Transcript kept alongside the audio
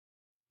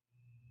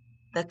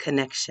The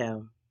Connect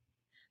Show.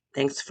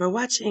 Thanks for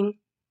watching.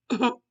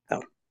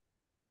 Oh.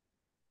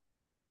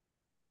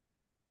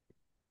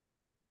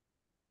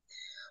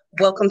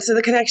 Welcome to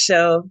The Connect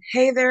Show.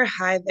 Hey there,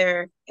 hi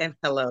there, and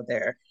hello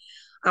there.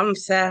 I'm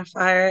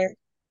Sapphire,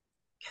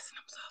 guessing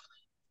I'm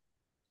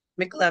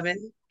softly, McLevin,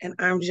 and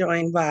I'm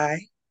joined by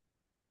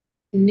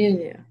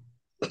Nunu.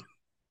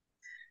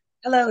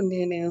 Hello,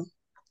 Nunu.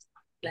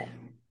 Like,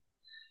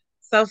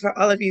 So for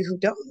all of you who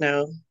don't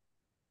know,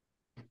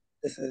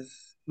 this is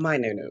my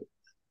Nunu.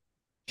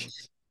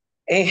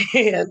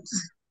 And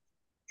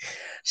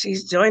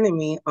she's joining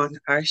me on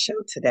our show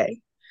today.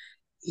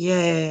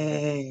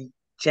 Yay.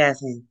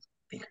 Jasmine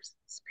fingers.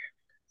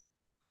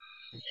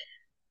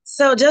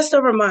 So, just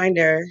a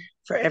reminder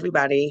for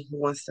everybody who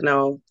wants to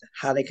know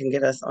how they can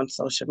get us on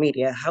social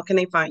media. How can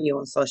they find you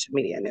on social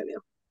media, Nunu?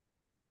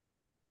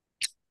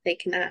 they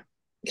cannot.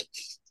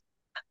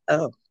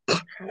 Oh,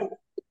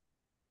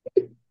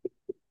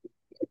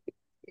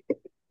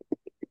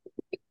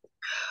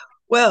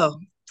 well,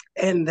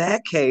 in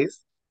that case,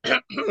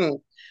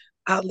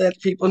 I'll let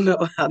people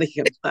know how they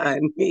can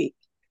find me.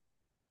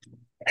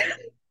 I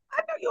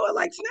know you all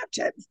like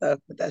Snapchat and stuff,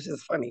 but that's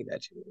just funny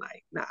that you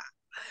like, nah,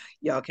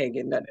 y'all can't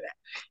get none of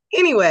that.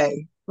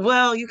 Anyway,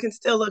 well, you can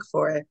still look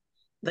for it.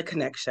 The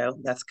Connect Show.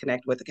 That's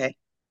Connect with a K.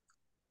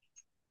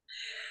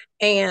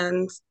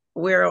 And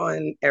we're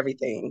on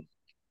everything: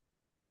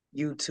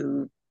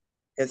 YouTube,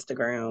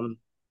 Instagram,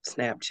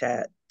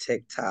 Snapchat,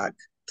 TikTok,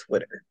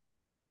 Twitter,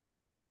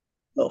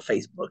 little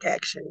Facebook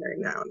action every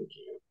now and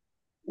again.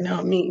 You know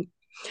what I mean?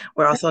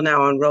 We're also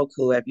now on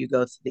Roku. If you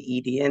go to the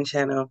EDN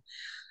channel,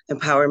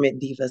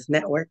 Empowerment Divas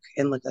Network,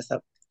 and look us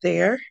up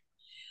there.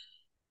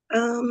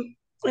 And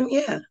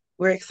yeah,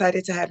 we're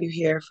excited to have you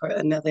here for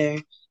another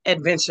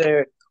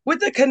adventure with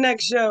the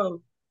Connect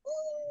Show.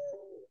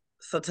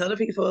 So tell the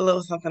people a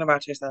little something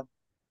about yourself.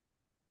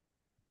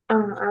 I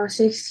was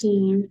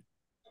 16.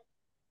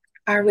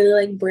 I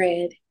really like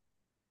bread,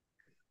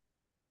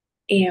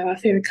 and my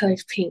favorite color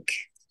is pink.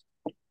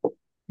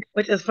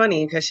 Which is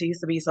funny because she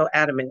used to be so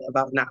adamant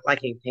about not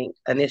liking pink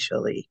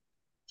initially.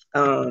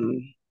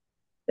 Um,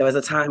 there was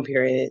a time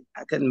period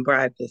I couldn't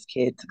bribe this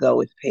kid to go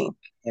with pink,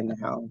 and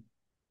now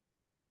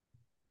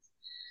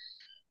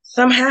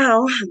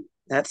somehow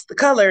that's the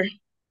color.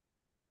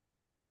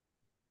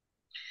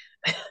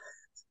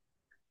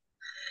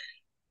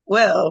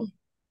 Well,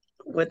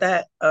 with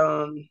that,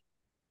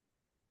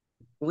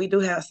 we do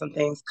have some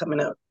things coming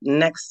up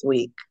next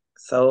week,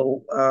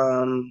 so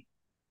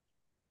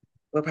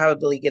we'll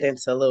probably get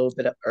into a little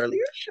bit of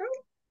earlier show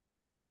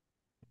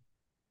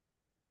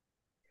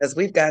because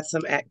we've got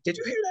some act. Did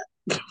you hear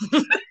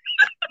that?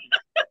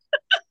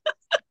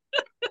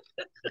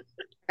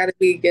 Gotta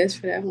be a guest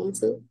for that one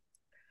too.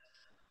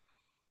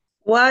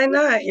 Why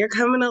not? You're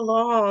coming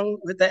along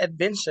with the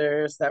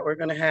adventures that we're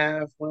going to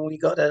have when we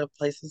go to the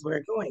places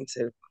we're going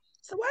to.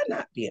 So why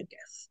not be a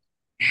guest?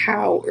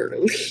 How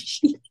early?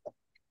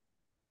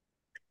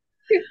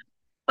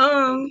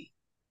 Um,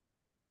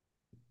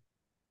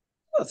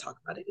 we'll talk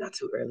about it. Not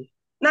too early.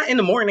 Not in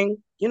the morning.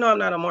 You know, I'm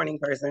not a morning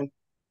person.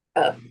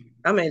 uh,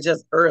 I mean,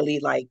 just early,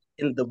 like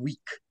in the week.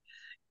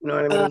 You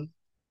know what I uh, mean?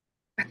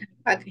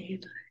 I can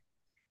handle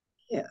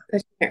Yeah.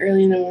 it.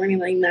 Early in the morning,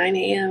 like 9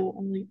 a.m.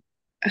 I'm like,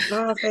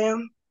 Nah,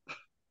 fam.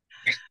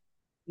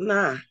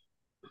 Nah.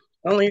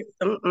 Only,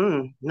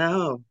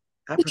 no.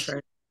 I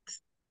prefer,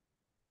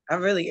 I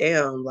really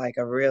am like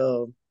a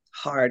real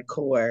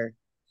hardcore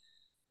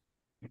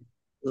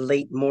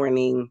late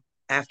morning,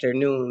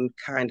 afternoon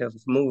kind of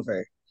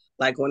mover.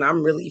 Like when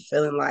I'm really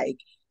feeling like,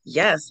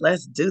 yes,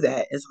 let's do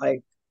that. It's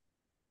like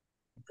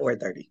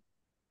 4:30.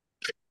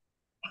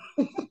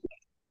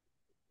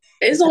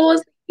 it's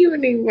almost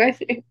evening,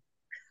 right?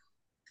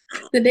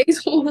 The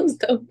day's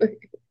almost over.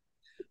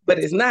 But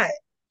it's not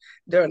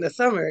during the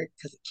summer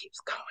because it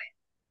keeps going.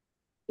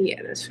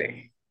 Yeah, that's fair.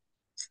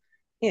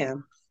 Yeah.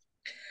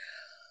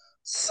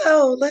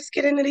 So let's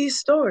get into these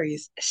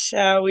stories,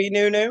 shall we,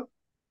 Nunu?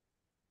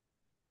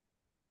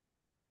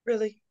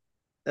 Really?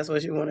 That's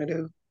what you want to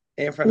do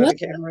in front of What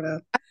the camera,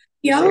 though?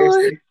 y'all?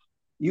 Seriously?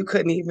 You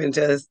couldn't even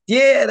just,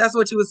 yeah, that's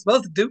what you were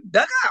supposed to do.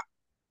 Duck out.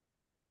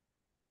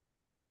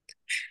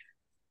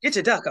 Get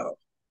your duck on.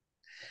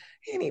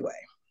 Anyway,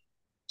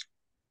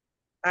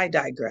 I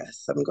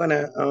digress. I'm going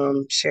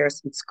to share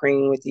some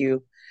screen with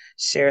you,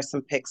 share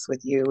some pics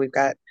with you. We've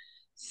got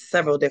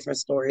several different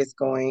stories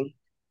going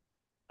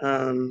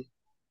um,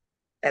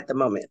 at the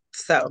moment.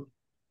 So,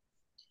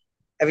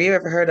 have you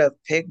ever heard of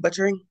pig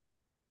butchering?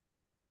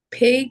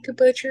 Pig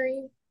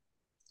butchery?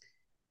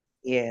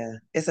 Yeah,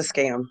 it's a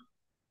scam.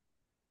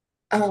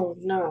 Oh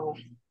no.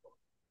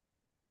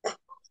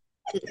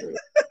 Mm-mm.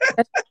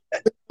 That's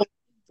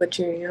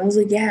butchery. I was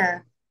like, yeah.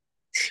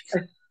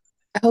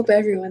 I hope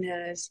everyone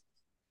has.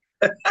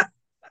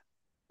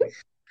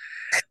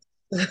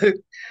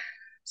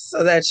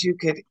 So that you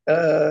could,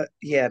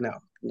 yeah, no,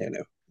 no,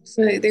 no.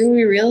 So they're gonna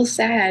be real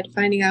sad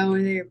finding out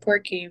where their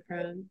pork came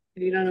from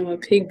if you don't know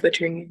what pig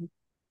butchering is.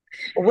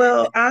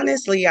 Well,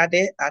 honestly, I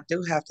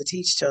do have to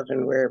teach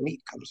children where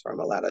meat comes from.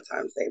 A lot of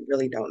times they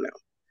really don't know.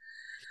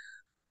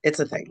 It's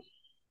a thing.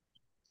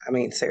 I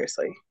mean,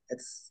 seriously,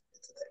 it's a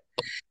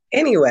thing.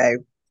 Anyway,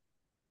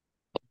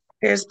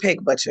 here's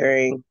pig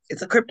butchering.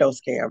 It's a crypto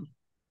scam.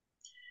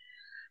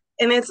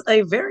 And it's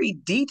a very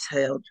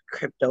detailed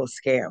crypto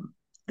scam.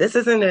 This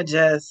isn't a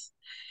just,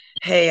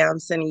 hey, I'm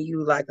sending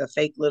you like a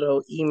fake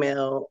little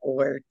email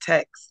or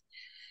text.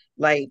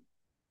 Like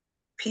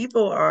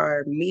people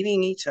are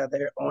meeting each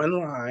other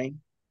online,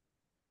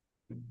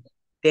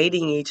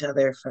 dating each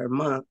other for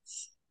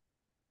months.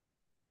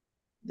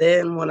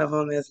 Then one of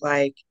them is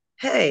like,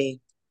 hey,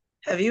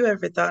 have you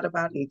ever thought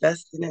about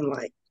investing in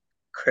like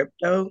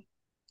crypto?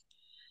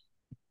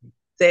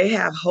 They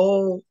have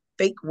whole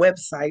fake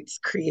websites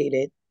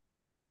created.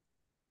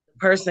 The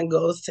person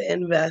goes to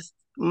invest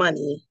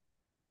money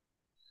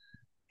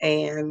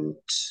and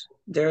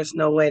there's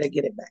no way to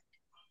get it back.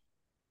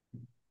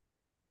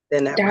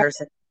 Then that That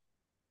person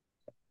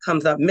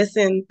comes up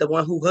missing, the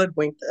one who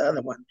hoodwinked the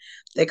other one.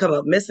 They come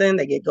up missing,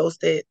 they get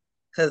ghosted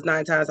because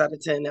 9 times out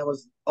of 10, that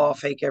was all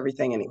fake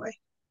everything anyway.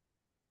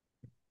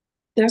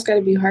 that's got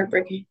to be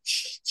heartbreaking.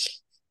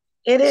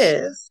 It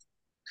is.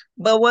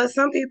 But what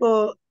some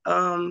people,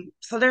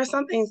 so there's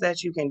some things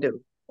that you can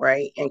do,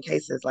 right? In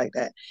cases like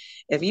that.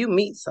 If you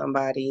meet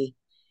somebody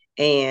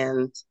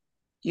and,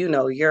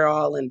 you're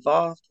all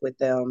involved with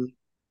them,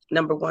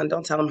 number one,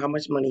 don't tell them how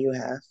much money you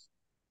have.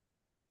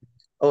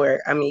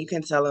 Or, I mean, you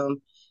can tell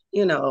them,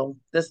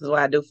 this is what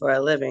I do for a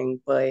living,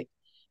 but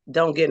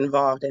don't get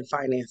involved in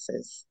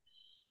finances.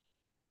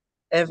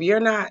 If you're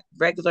not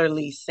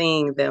regularly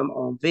seeing them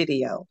on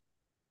video,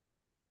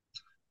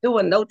 do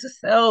a note to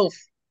self.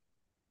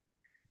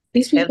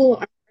 These And people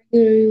are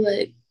really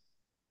like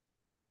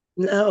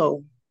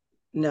no,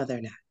 no,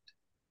 they're not.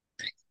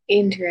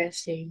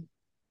 interesting.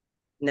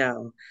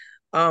 No.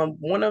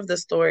 One of the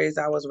stories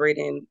I was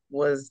reading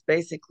was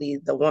basically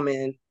the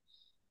woman,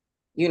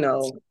 you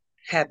know,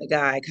 had the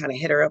guy kind of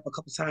hit her up a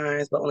couple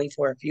times, but only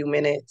for a few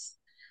minutes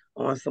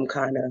on some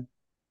kind of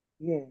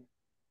yeah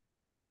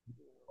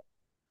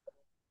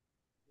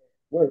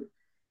work.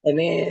 And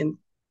then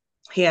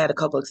he had a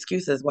couple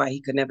excuses why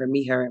he could never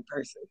meet her in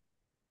person.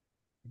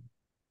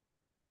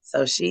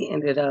 So she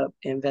ended up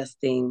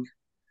investing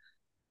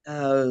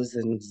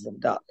thousands of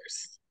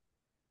dollars.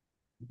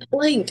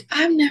 Like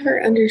I've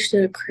never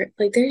understood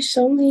like there's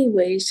so many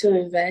ways to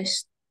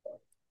invest.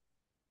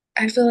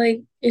 I feel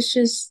like it's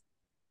just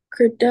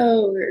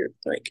crypto or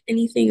like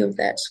anything of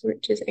that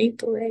sort just ain't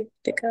the way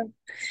to go.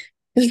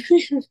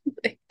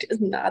 Like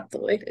just not the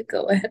way to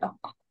go at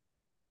all.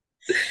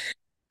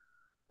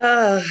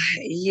 Uh,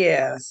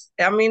 yes.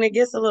 I mean, it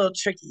gets a little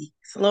tricky.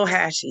 It's a little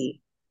hashy.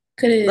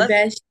 Could But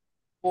invest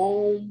in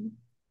home,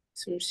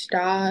 some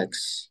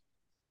stocks,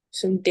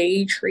 some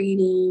day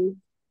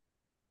trading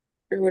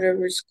or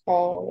whatever it's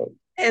called.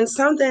 and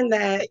something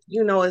that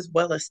is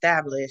well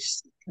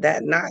established,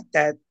 that not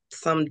that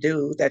some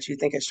dude that you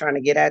think is trying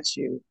to get at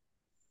you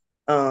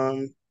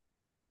um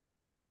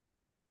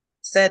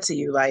said to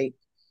you, like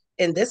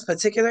in this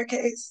particular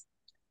case,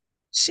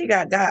 she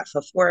got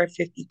for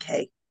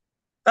 450K,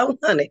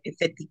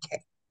 450K.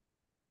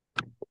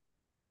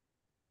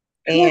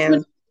 How much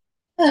would And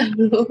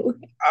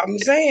I'm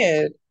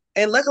saying,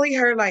 and luckily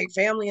her like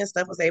family and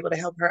stuff was able to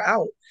help her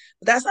out.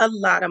 But that's a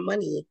lot of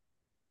money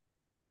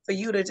for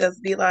you to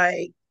just be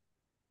like,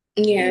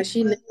 Yeah, you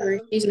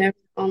she's never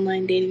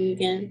online dating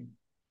again.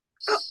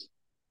 oh,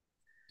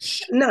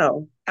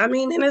 no. I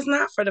mean, and it's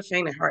not for the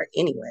faint of heart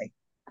anyway,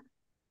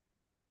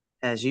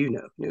 as you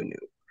know, new.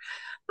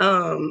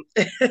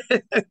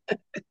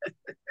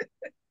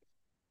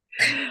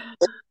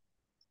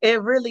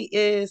 It really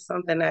is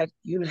something that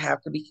you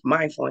have to be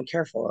mindful and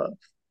careful of.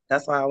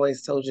 That's why I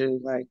always told you,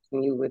 like,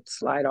 when you would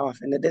slide off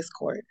in the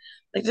Discord,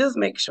 like, just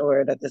make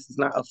sure that this is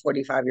not a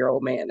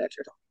 45-year-old man that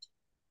you're talking to.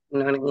 You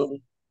know what I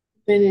mean?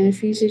 Been in a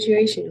few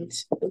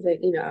situations, but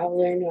I've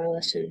learned my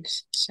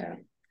lessons. So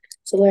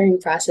it's a learning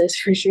process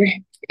for sure.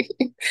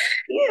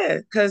 Yeah,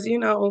 because,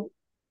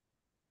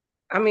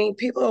 I mean,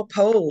 people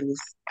pose,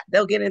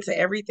 they'll get into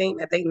everything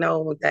that they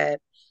know that,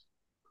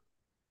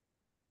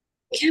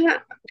 Can I?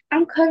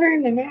 I'm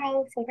covering the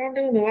mouth. Like I'm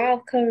doing the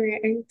mouth covering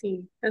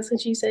everything. That's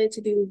what you said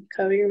to do.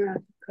 Cover your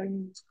mouth. Cover your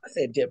mouth. I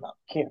said, dip out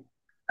the camera.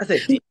 I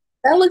said, dip.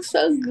 That looks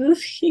so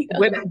goofy.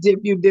 When I dip,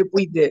 you dip,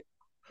 we dip.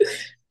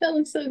 That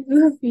looks so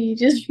goofy.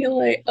 Just feel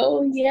like,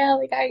 oh yeah,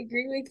 like I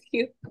agree with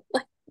you.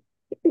 Like,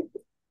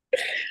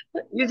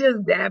 You're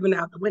just dabbing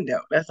out the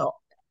window. That's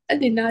all. I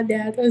did not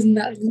dad. That was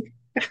not me.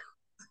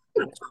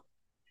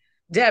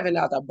 Dabbing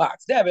out the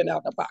box, dabbing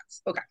out the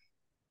box. Okay.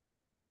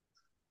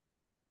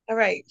 All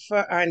right. For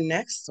our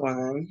next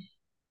one,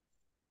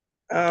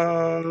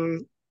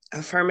 Um,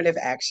 affirmative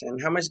action.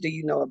 How much do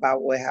you know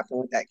about what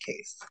happened with that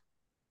case?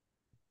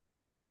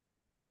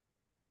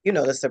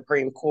 The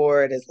Supreme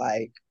Court is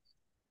like,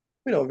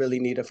 we don't really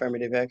need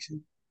affirmative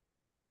action.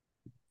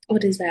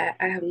 What is that?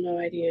 I have no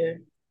idea.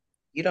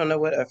 You don't know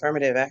what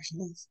affirmative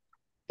action is?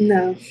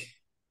 No.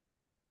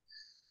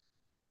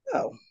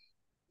 Oh,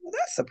 well,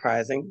 that's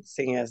surprising,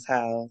 seeing as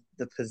how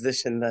the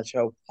position that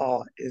your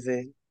paw is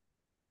in.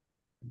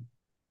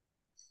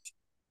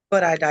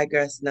 But I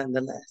digress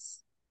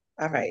nonetheless.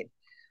 All right.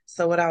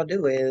 So what I'll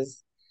do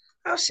is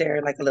I'll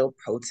share like a little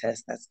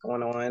protest that's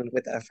going on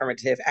with the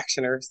affirmative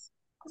actioners.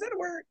 Is that a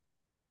word?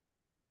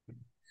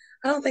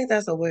 I don't think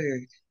that's a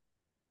word.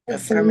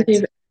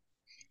 Affirmative. Affirmative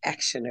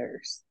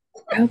actioners.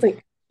 I don't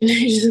think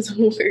there's just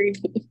a word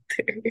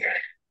either.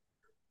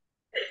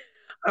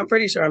 I'm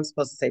pretty sure I'm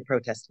supposed to say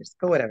protesters,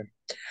 but whatever.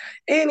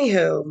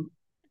 Anywho,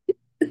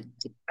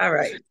 all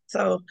right.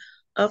 So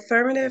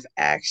affirmative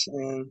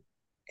action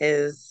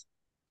is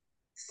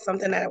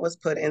something that was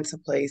put into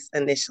place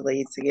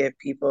initially to give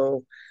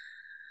people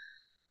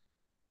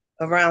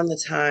around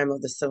the time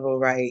of the civil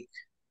rights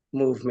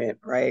movement,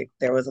 right?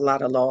 There was a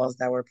lot of laws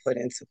that were put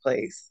into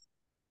place.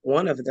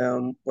 One of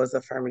them was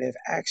affirmative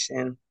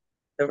action.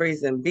 The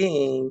reason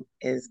being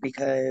is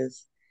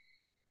because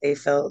they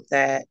felt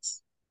that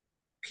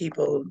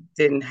people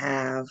didn't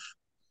have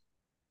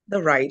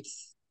the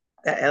rights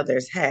that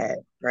others had,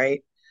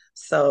 right?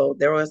 So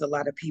there was a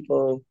lot of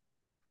people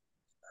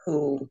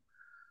who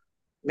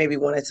maybe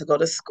wanted to go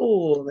to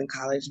school and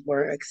college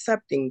weren't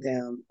accepting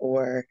them,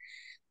 or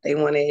they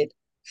wanted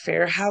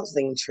fair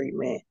housing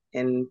treatment.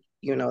 And,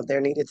 there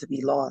needed to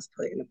be laws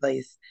put into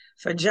place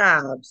for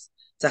jobs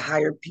to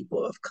hire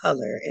people of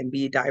color and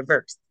be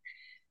diverse.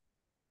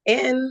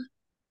 In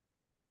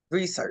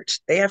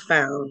research, they have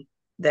found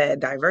that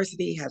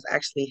diversity has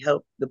actually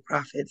helped the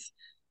profits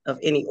of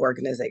any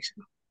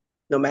organization,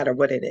 no matter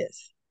what it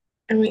is.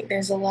 I mean,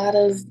 there's a lot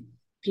of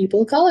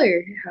people of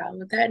color. How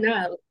would that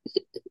not?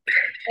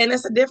 And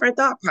it's a different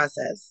thought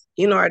process.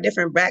 Our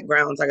different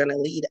backgrounds are going to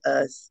lead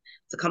us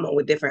to come up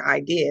with different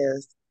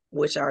ideas,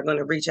 which are going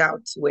to reach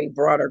out to a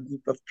broader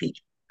group of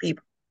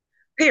people,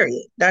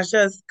 period. That's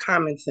just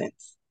common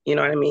sense. You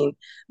know what I mean?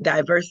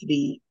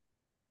 Diversity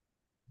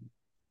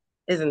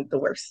isn't the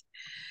worst.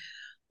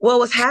 What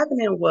was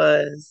happening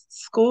was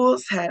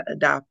schools had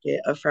adopted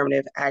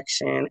affirmative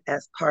action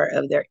as part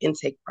of their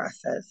intake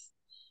process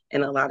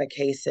in a lot of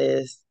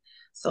cases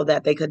so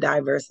that they could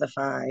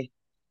diversify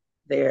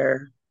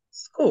their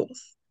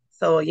schools.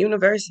 So a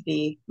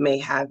university may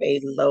have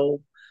a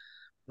low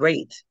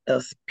rate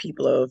of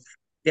people of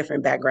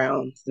different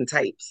backgrounds and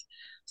types.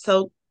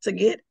 So to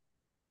get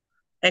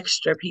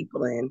extra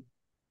people in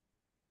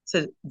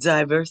to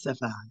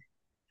diversify,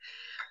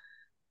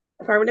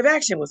 affirmative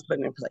action was put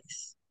in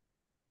place.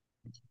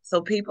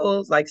 So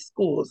people like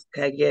schools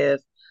could give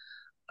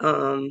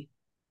um,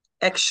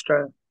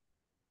 extra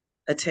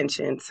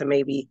attention to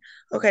maybe,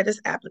 okay, this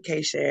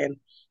application,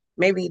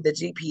 maybe the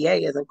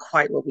GPA isn't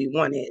quite what we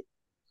wanted,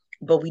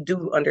 but we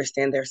do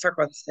understand their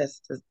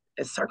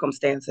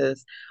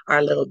circumstances are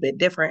a little bit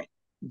different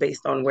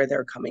based on where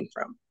they're coming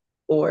from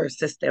or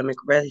systemic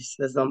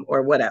racism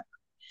or whatever.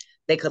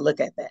 They could look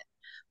at that.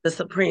 The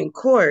Supreme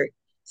Court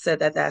said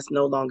that that's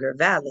no longer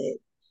valid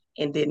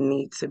and didn't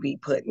need to be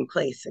put in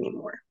place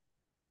anymore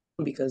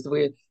because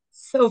we're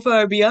so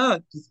far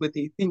beyond just what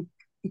they think.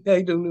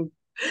 I don't know.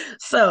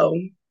 So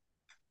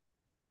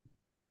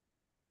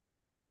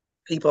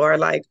people are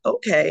like,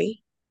 okay,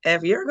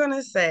 if you're going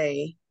to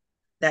say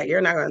that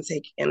you're not going to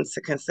take into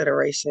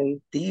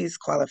consideration these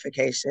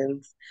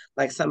qualifications,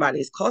 like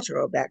somebody's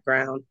cultural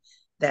background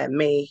that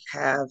may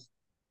have,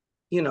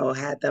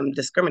 had them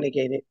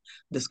discriminated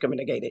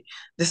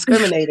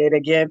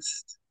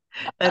against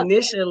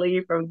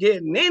initially from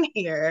getting in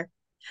here,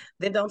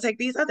 then don't take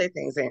these other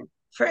things in.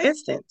 For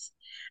instance,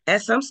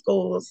 at some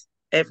schools,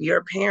 if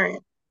your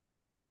parent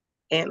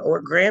and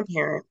or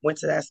grandparent went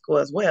to that school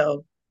as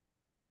well,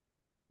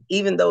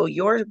 even though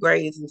your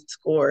grades and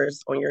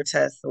scores on your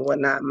tests and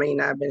whatnot may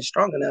not have been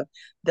strong enough,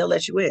 they'll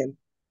let you in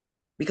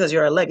because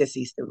you're a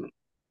legacy student.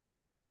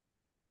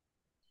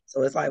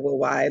 So it's like, well,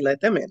 why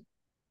let them in?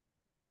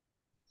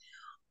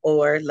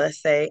 Or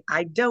let's say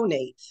I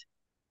donate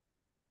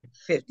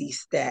 50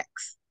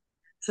 stacks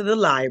to the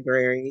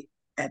library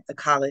at the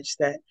college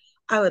that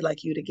I would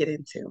like you to get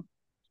into.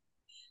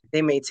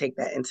 They may take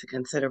that into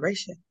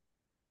consideration.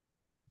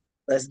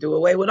 Let's do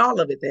away with all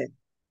of it then.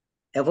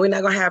 If we're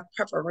not going to have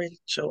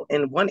preferential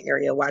in one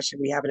area, why should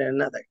we have it in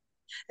another?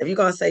 If you're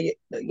going to say,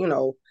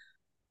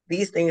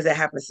 these things that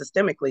happen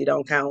systemically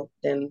don't count,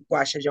 then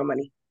why should your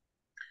money?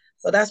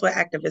 So that's what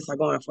activists are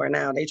going for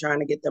now. They're trying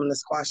to get them to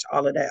squash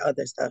all of that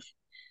other stuff.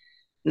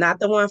 Not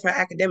the one for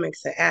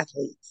academics and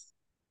athletes,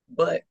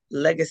 but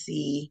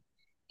legacy.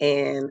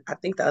 And I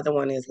think the other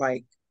one is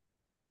like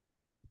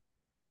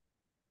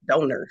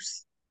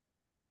donors,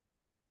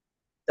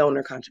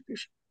 donor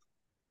contribution.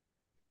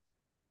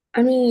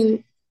 I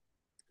mean,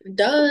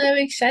 duh, that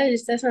makes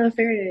sense. That's not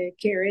fair to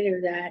get rid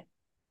of that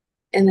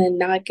and then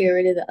not get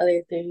rid of the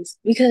other things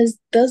because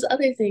those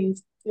other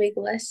things make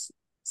less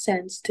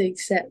sense to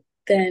accept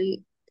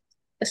than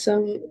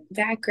some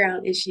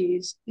background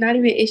issues, not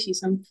even issues,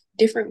 some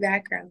different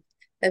backgrounds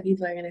that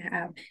people are going to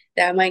have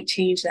that might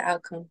change the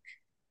outcome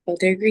of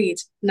their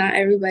grades. Not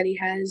everybody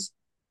has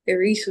the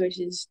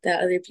resources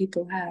that other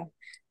people have.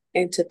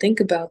 And to think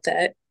about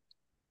that,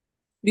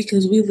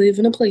 because we live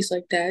in a place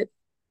like that,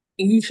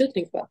 you should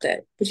think about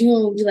that. But you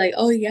won't be like,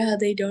 oh yeah,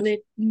 they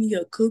donate me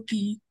a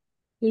cookie.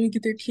 Let me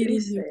get their kid She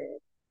in here.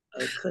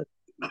 said, a cook.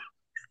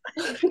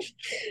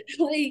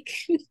 Like,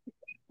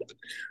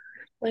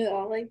 Like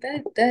all like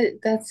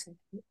that's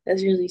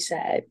really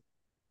sad.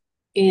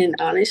 And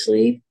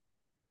honestly,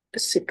 the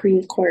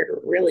Supreme Court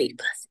really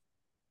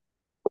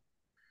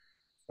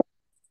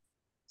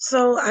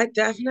So I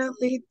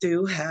definitely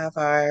do have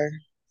our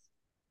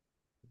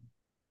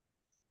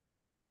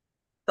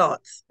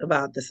thoughts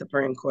about the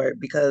Supreme Court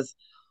because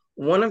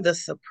one of the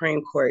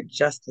Supreme Court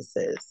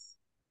justices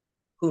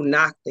who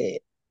knocked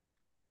it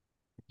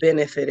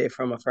benefited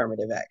from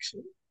affirmative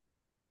action.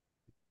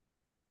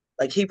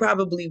 Like he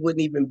probably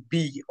wouldn't even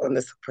be on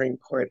the Supreme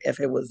Court if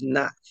it was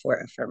not for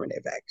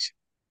affirmative action.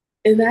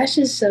 and that's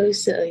just so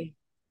silly.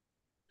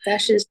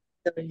 That's just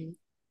silly.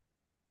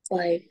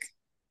 Like,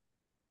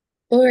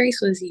 what race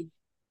was he?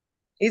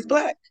 He's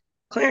black.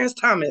 Clarence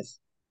Thomas.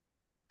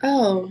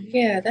 Oh,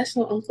 yeah, that's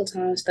no Uncle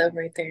Tom stuff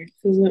right there.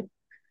 What?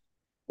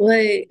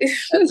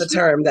 That's a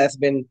term that's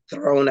been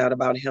thrown out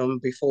about him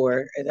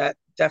before. That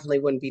definitely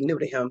wouldn't be new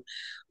to him.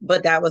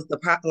 But that was the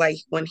like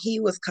when he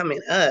was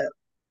coming up,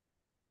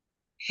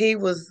 he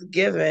was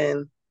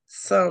given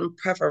some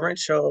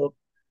preferential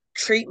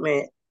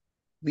treatment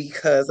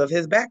because of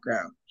his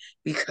background,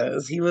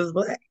 because he was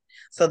black.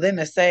 So then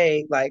to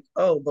say, like,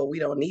 oh, but we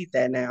don't need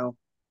that now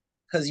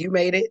because you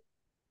made it.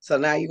 So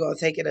now you're going to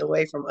take it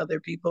away from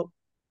other people.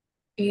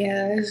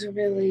 Yeah, it's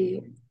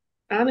really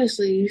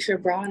honestly, you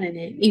should broaden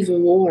it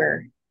even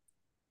more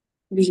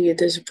being at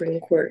the Supreme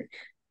Court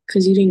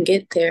because you didn't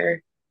get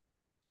there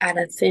out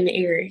of thin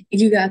air.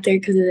 You got there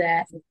because of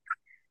that.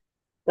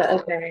 But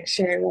okay,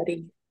 sure,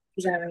 buddy.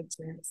 Does that make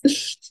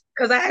sense?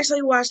 Because I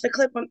actually watched a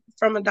clip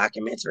from a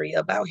documentary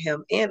about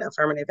him in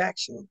affirmative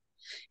action.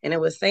 And it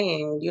was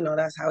saying,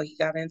 that's how he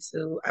got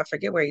into, I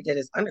forget where he did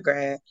his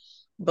undergrad,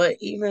 but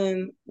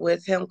even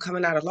with him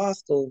coming out of law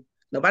school,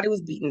 nobody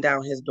was beating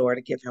down his door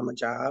to give him a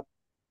job.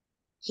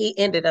 He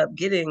ended up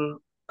getting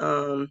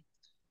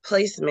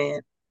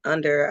placement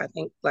under, I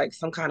think, like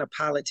some kind of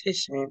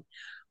politician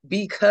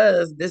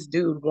because this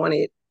dude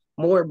wanted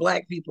more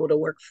black people to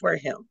work for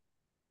him.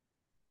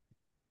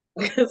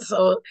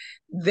 So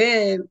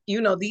then,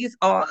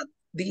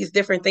 these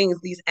different things,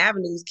 these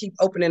avenues keep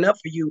opening up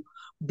for you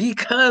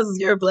because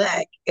you're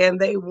black and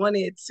they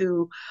wanted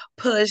to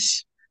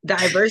push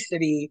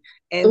diversity.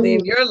 And Ooh,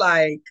 then you're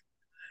like,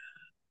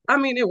 I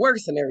mean, it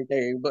works and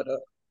everything, but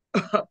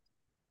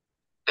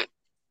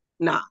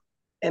nah.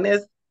 And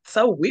it's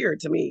so weird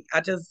to me.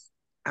 I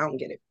don't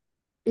get it.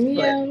 But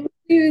yeah, what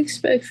do you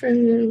expect from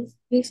him?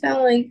 He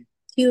sound like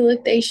he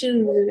licked their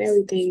shoes and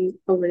everything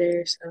over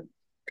there, so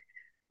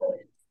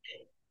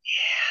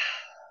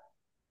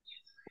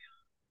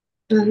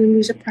nothing to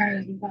be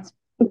surprised about.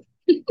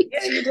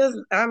 yeah,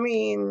 I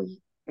mean,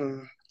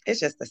 it's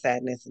just the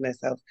sadness in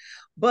itself.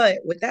 But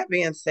with that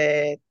being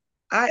said,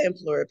 I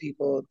implore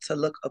people to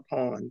look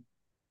upon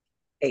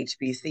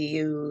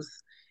HBCUs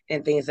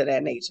and things of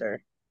that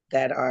nature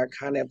that are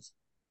kind of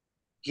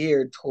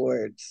geared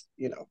towards,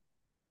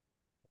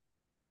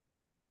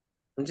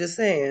 I'm just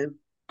saying,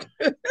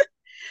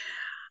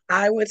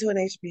 I went to an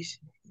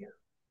HBCU.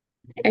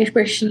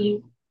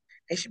 Especially,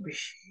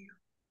 HBCU.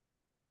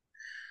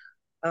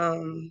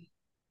 Um,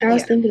 I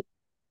was yeah, thinking,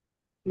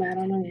 I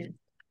don't know yet.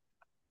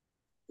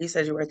 you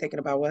said you were thinking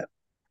about what?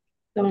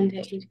 Going to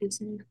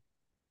HBC.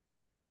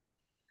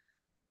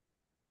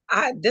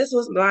 This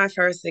was my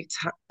first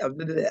time.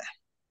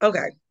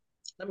 Okay,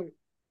 let me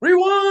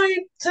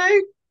rewind.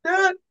 Take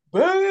that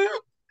back.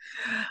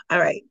 All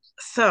right.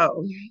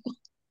 So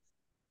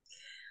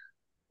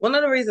one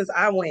of the reasons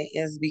I went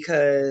is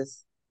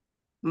because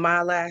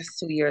my last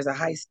 2 years of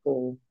high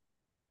school,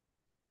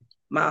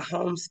 my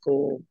home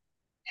school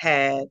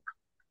had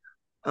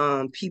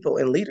people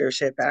in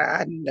leadership that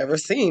I'd never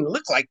seen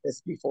look like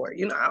this before.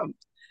 I'm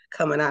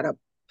coming out of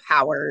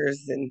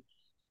Powers and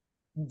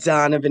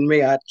Donovan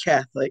Mayott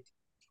Catholic.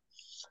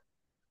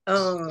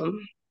 Um,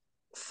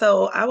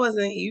 so I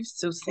wasn't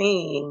used to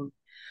seeing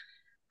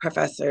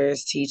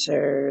professors,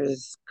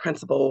 teachers,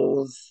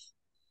 principals,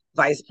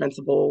 vice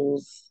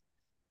principals,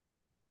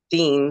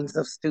 deans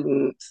of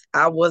students.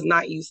 I was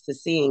not used to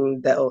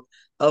seeing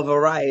a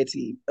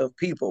variety of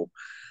people.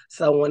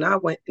 So when I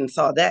went and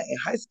saw that in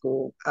high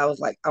school, I was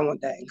like, I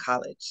want that in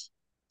college.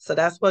 So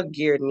that's what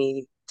geared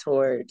me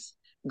towards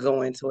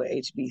going to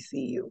a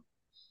HBCU.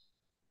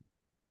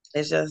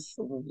 It's just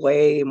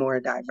way more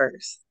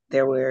diverse.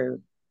 There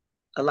were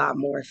a lot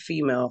more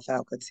female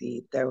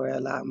faculty. There were a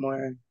lot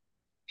more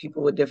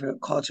people with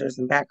different cultures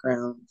and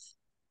backgrounds.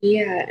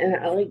 Yeah, and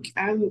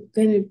I'm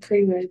gonna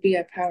pretty much be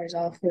at Powers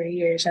all 4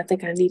 years. I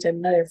think I need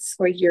another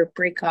 4 year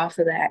break off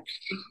of that,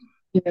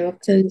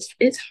 because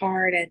it's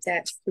hard at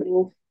that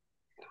school.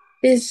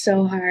 It's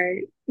so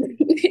hard.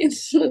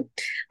 It's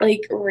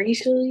like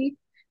racially,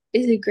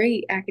 is it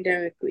great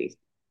academically?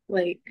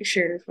 Like,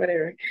 sure,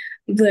 whatever.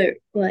 But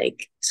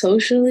like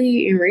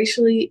socially and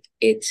racially,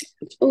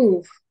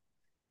 oh,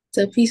 it's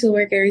a piece of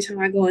work every time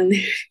I go in there.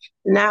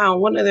 Now,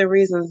 one of the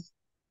reasons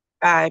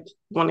I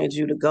wanted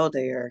you to go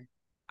there,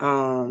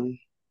 and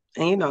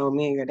me and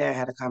your dad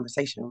had a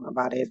conversation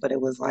about it, but it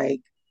was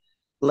like,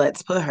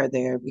 let's put her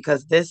there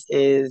because this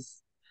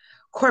is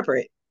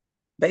corporate.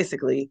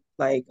 basically.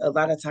 Like a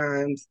lot of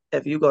times,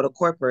 if you go to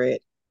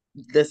corporate,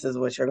 this is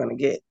what you're gonna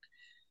get,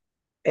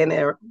 and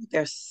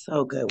they're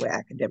so good with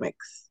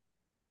academics.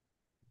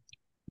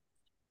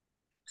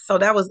 So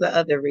that was the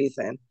other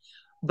reason.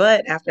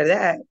 But after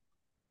that,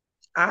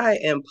 I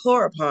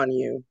implore upon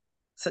you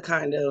to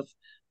kind of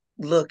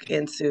look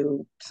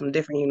into some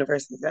different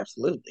universities.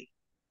 Absolutely,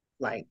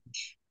 like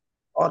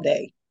all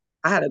day.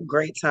 I had a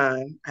great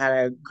time. I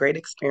had a great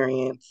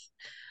experience.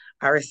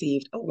 I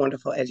received a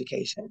wonderful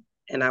education,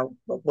 and I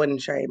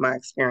wouldn't trade my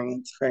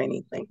experience for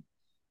anything.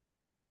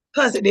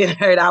 Plus, it didn't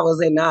hurt. I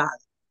was in Nas.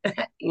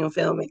 You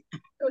feel me?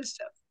 It was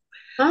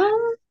just,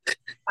 Um,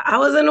 I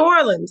was in New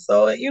Orleans,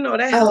 so that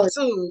oh, helped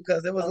too,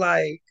 because it was oh,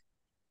 like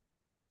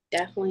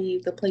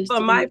definitely the place for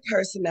to be. my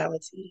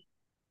personality.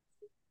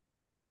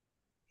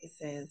 It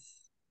says,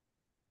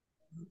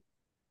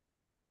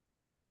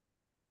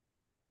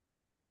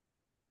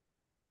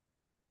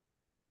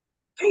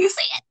 "Can you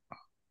see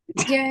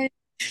it?" Yeah.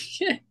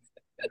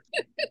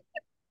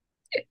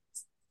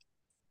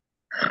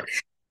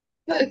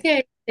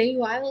 Okay, stay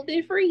wild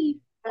and free.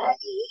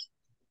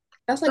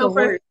 That's like a So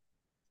for horse.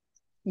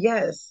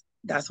 yes,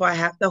 that's why I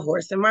have the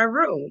horse in my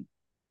room.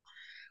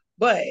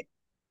 But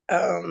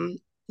um,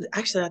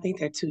 actually, I think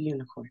they're two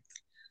unicorns.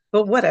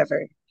 But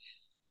whatever.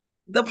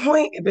 The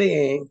point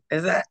being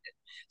is that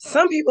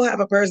some people have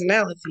a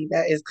personality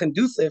that is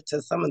conducive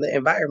to some of the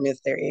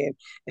environments they're in.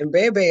 And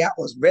baby, I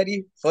was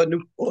ready for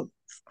New Orleans.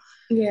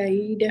 Yeah,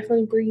 you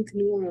definitely breathe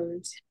New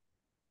Orleans.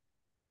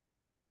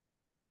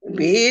 Mm.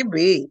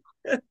 Baby.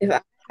 If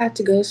I had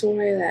to go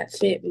somewhere that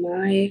fit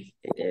my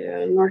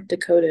North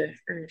Dakota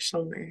or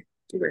somewhere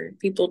where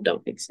people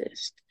don't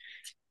exist,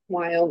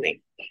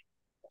 Wyoming.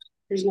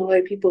 There's no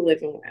way people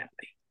live in Wyoming.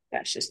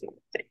 That's just not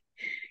a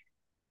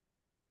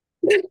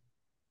thing.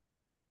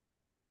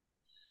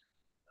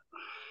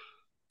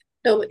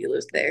 Nobody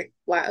lives there.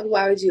 Why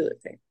would you live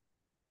there?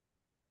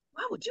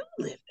 Why would you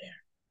live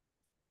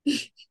there?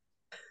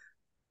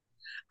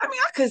 I mean,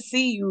 I could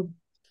see you.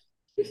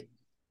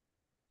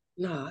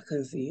 No, I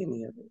couldn't see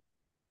any of it.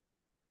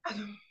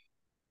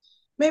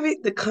 Maybe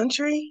the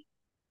country,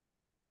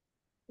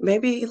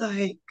 maybe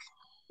like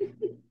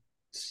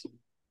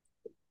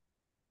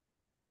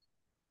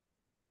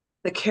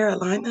the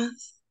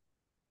Carolinas.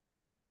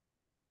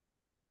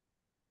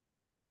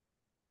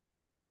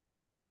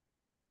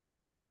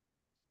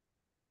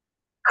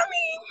 I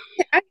mean,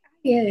 I,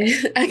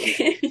 yeah, I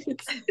guess.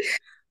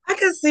 I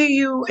could see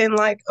you in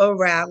like a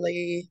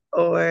Raleigh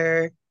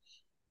or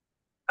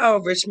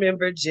Richmond,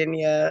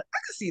 Virginia. I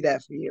could see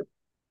that for you.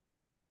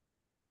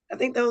 I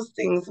think those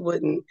things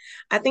wouldn't,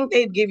 I think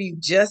they'd give you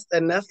just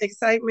enough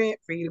excitement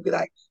for you to be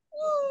like,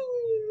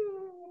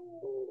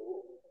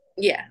 "Woo."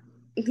 Yeah,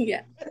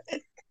 yeah.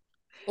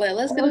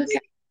 Let's I go don't to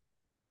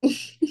think,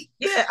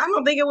 yeah, I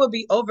don't think it would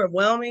be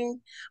overwhelming,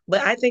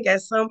 but I think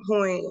at some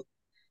point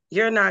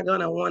you're not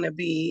going to want to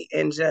be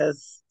in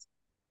just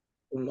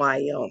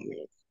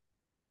Wyoming,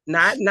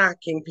 not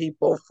knocking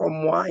people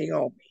from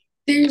Wyoming.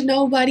 There's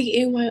nobody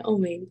in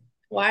Wyoming.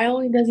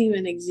 Wyoming doesn't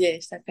even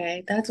exist,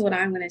 okay? That's what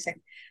I'm gonna say.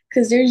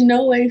 Because there's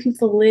no way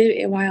people live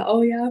in Wyoming.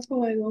 Oh yeah, I'm from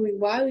Wyoming.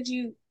 Why would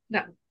you?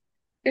 No,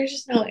 there's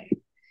just no way.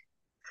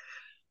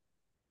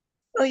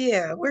 So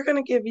yeah, we're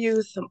going to give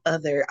you some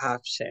other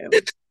options.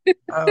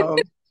 Um,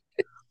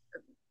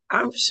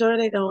 I'm sure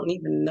they don't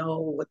even know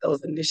what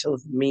those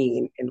initials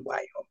mean in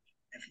Wyoming.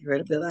 If you were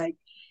to be like,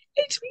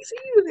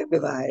 HBCU, they'd be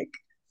like,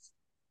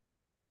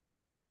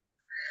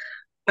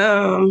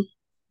 um,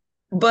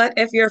 but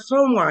if you're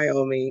from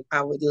Wyoming,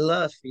 I would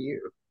love for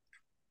you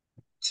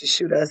to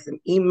shoot us an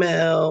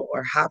email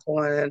or hop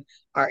on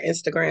our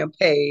Instagram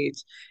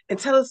page and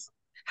tell us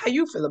how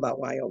you feel about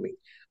Wyoming.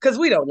 Because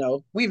we don't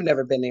know. We've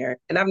never been there,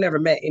 and I've never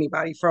met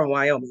anybody from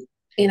Wyoming.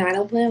 And I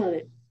don't plan on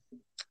it.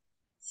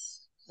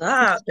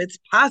 Stop. It's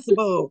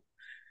possible.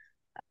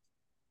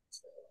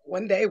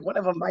 One day, one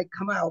of them might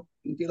come out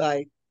and be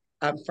like,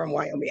 I'm from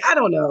Wyoming. I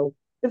don't know.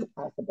 It's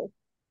possible.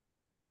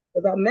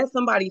 Because I met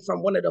somebody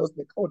from one of those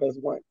Dakotas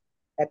once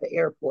at the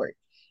airport.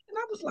 And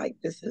I was like,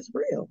 this is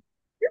real.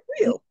 You're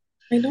real.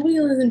 Like nobody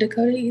lives in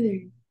Dakota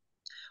either.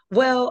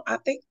 Well, I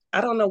think,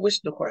 I don't know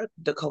which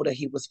Dakota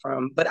he was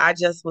from, but I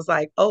just was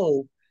like,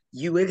 oh,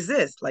 you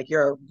exist. Like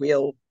you're a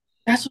real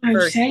That's what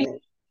I'm saying. person.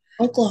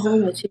 So,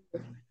 Oklahoma too.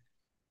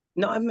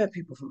 no, I've met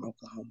people from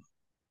Oklahoma.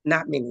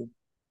 Not many,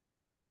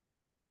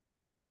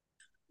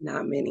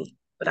 not many,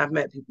 but I've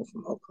met people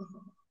from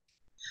Oklahoma.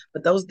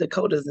 But those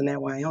Dakotas in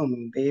that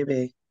Wyoming,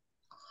 baby.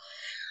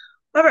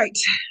 All right,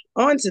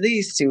 on to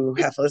these two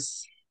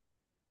heifers.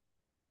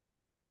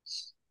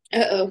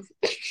 Uh-oh.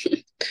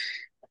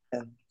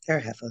 Yeah, they're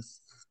heifers.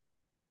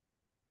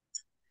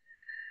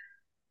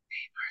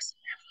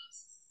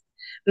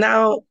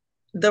 Now,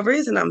 the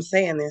reason I'm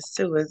saying this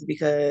too is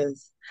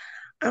because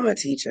I'm a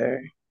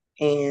teacher,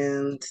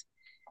 and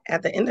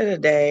at the end of the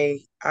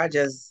day, I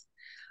just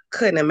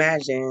couldn't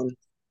imagine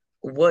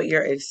what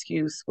your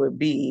excuse would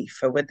be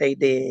for what they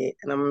did.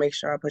 And I'm gonna make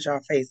sure I put y'all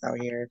face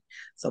out here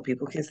so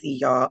people can see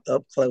y'all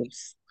up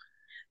close.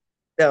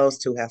 Those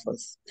two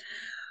heifers.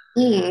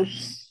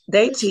 Mm.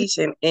 They teach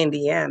in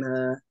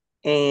Indiana,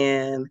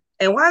 and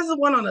why is the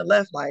one on the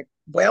left like,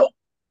 well,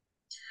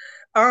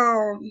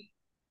 um,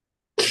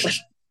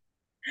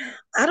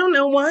 I don't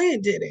know why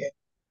it did it.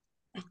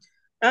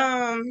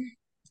 Um,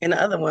 and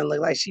the other one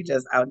looked like she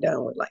just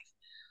outdone with life.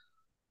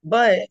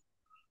 But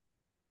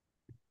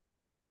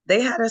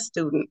they had a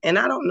student, and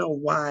I don't know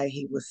why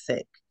he was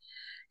sick.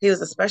 He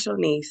was a special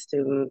needs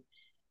student.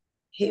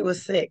 He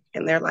was sick,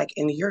 and they're like,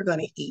 and you're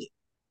gonna eat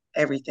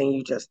everything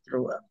you just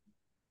threw up.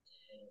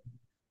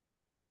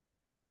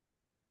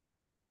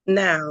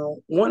 Now,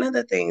 one of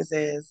the things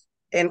is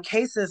in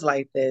cases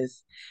like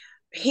this,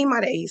 he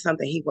might have ate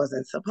something he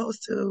wasn't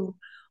supposed to,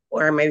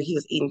 or maybe he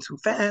was eating too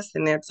fast,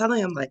 and they're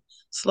telling him like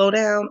slow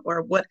down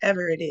or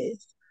whatever it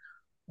is.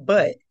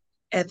 But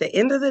at the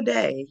end of the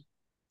day,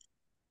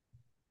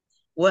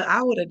 what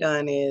I would have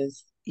done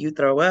is you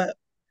throw up.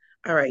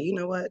 All right, you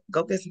know what?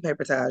 Go get some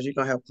paper towels. You're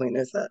gonna help clean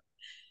this up.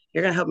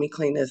 You're gonna help me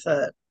clean this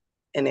up.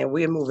 And then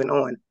we're moving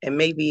on. And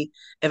maybe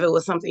if it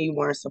was something you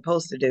weren't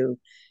supposed to do,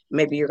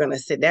 maybe you're gonna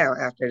sit down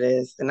after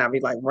this and not be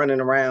like running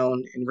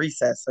around in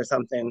recess or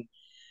something.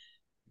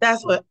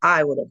 That's what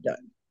I would have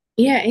done.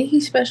 Yeah, and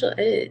he's special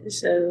ed,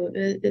 so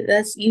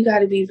that's you got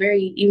to be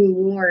very even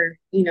more,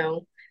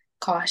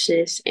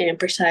 cautious and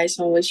precise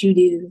on what you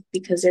do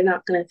because they're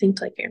not going to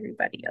think like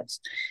everybody else.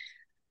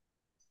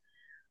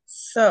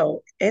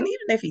 So, and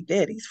even if he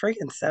did, he's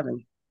freaking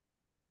 7.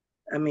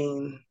 I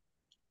mean,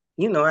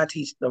 I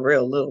teach the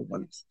real little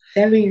ones.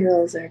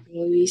 7-year-olds are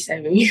going to be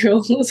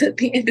 7-year-olds at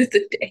the end of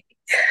the day.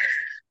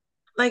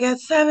 Like at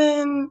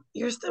 7,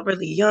 you're still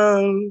really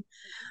young.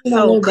 You don't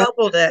So know better.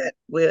 couple that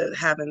with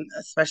having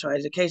a special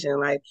education,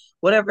 like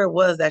whatever it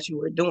was that you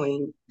were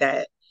doing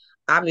that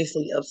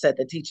obviously upset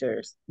the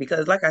teachers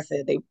because like I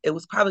said, it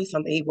was probably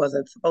something he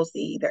wasn't supposed to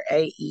either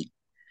A, eat,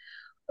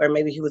 or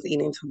maybe he was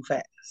eating too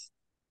fast.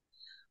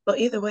 But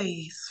either way,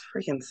 he's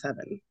freaking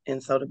 7.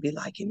 And so to be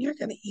like, and you're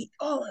gonna eat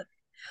all of it.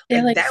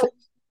 They're Like like that. forced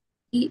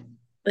to eat,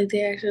 like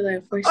they actually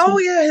like forced Oh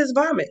him. yeah, his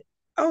vomit.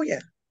 Oh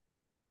yeah.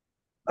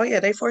 Oh yeah,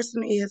 they forced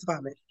him to eat his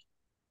vomit.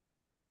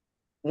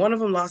 One of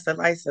them lost their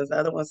license, the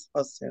other one's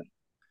supposed to.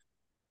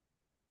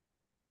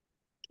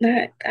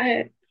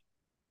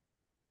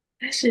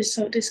 That's just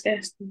so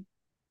disgusting.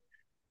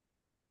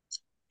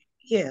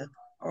 Yeah,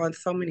 on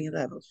so many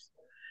levels.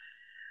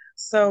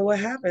 So what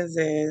happens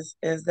is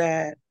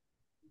that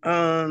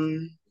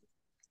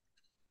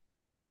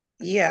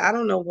yeah, I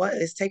don't know what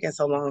is taking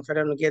so long for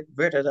them to get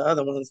rid of the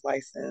other one's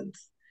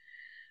license,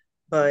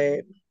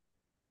 but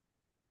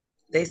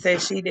they say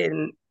she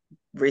didn't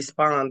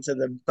respond to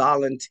the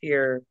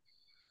volunteer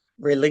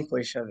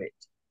relinquish of it.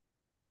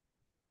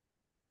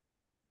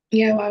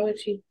 Yeah, why would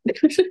you?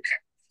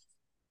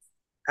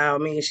 I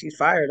mean, she's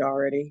fired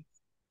already.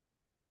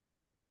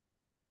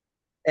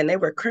 And they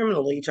were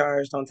criminally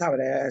charged on top of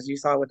that, as you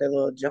saw with their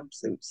little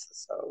jumpsuits.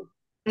 So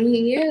I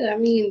mean, yeah, I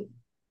mean,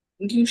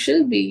 you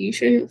should be. You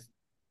shouldn't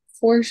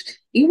force.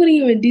 You wouldn't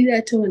even do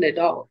that to an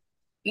adult.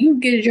 You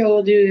get in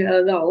trouble doing it to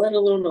an adult, let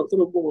alone a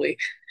little boy.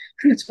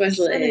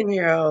 Special ed.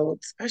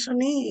 7-year-old special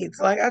needs.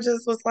 Like I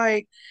just was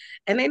like,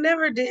 and they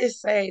never did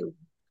say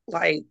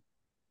like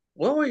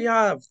what were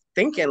y'all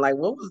thinking? Like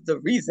what was the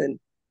reason?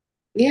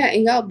 Yeah,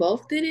 and y'all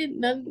both did it.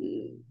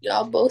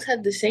 Y'all both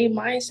had the same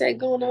mindset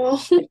going on.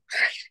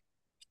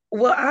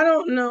 Well, I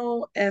don't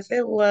know if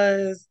it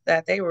was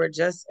that they were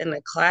just in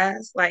the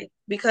class, like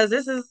because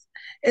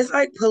it's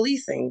like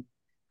policing.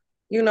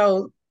 You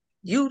know,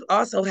 you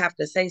also have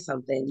to say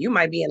something. You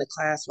might be in a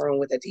classroom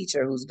with a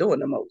teacher who's doing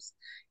the most.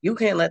 You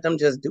can't let them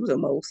just do the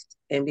most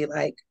and be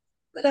like,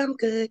 but I'm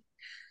good.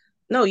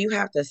 No, you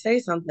have to say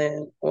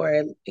something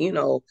or,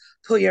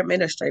 pull your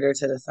administrator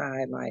to the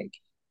side. Like,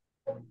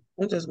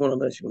 I just want to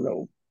let you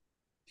know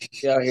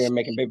you're out here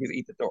making babies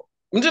eat the door.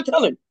 I'm just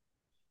telling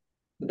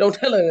you. Don't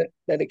tell her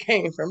that it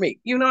came from me.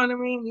 You know what I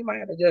mean? You might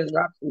have to just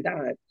drop some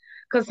dimes.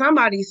 Because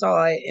somebody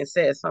saw it and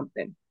said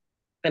something.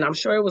 And I'm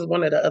sure it was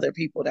one of the other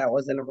people that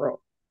was in the room.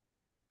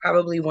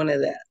 Probably one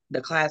of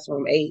the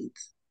classroom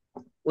aides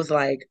was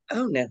like,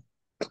 oh no,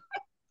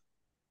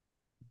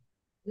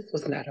 this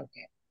was not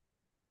okay.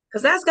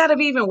 Because that's got to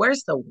be even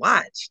worse to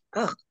watch.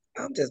 Oh,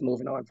 I'm just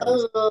moving on from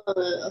this.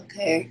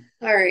 Okay.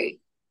 All right.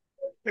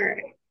 All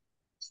right.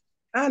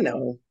 I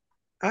know.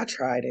 I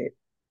tried it.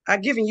 I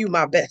given you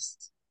my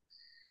best.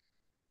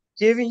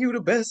 Giving you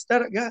the best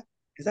that I got.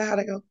 Is that how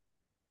they go?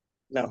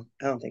 No,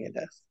 I don't think it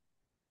does.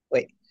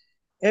 Wait.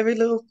 Every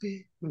little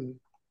bit.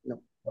 No.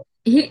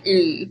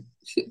 Mm-mm.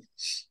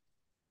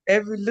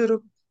 Every little,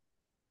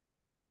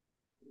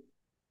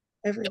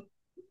 every,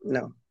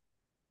 no.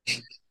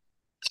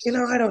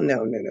 I don't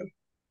know. No, no.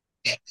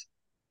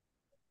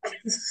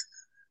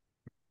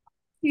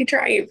 You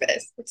try your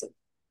best.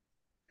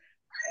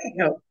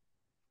 No,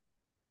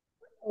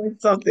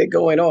 there's something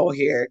going on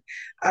here.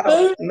 I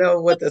don't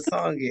know what the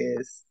song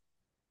is.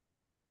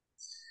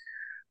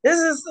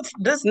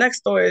 This next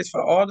story is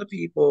for all the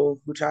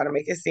people who try to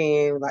make it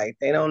seem like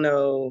they don't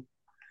know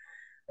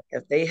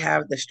if they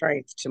have the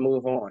strength to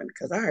move on.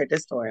 Because I heard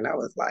this story and I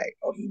was like,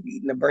 oh, he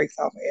beating the brakes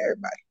off of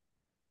everybody.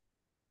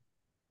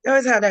 You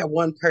always have that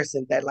one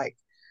person that like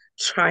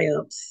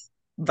triumphs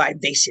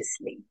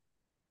vivaciously.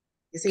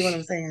 You see what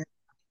I'm saying?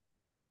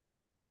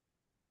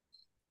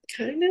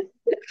 Kind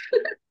of.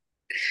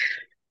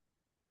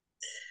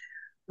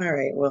 All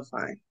right, well,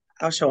 fine.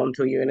 I'll show him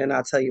to you and then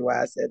I'll tell you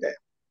why I said that.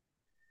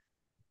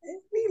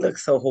 He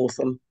looks so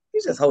wholesome.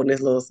 He's just holding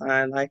his little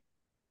sign like,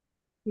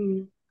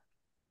 Hmm.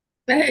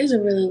 That is a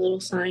really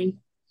little sign.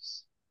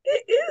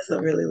 it is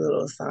a really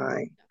little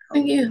sign.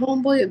 I get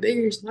homeboy a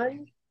bigger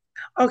sign.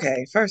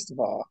 Okay, first of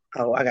all,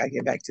 oh, I gotta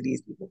get back to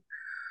these people.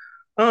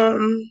 I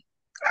mean,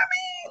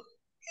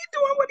 he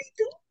doing what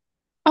he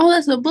Oh,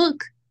 that's a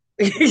book.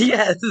 do.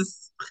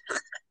 Yes.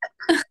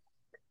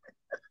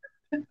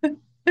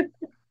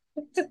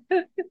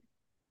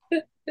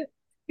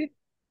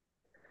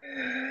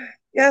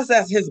 Yes,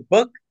 that's his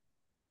book.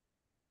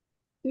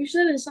 You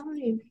said a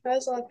sign. I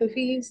was all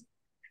confused.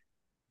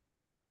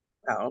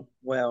 Oh,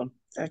 well,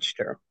 that's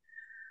true.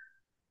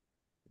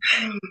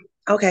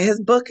 Okay, his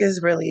book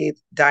is really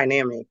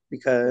dynamic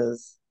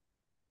because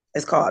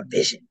it's called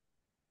Vision.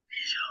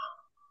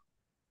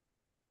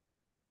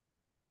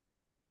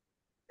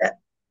 That,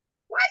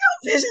 why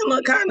your vision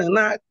look kind of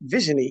not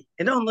visiony?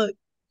 It don't look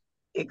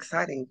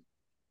exciting.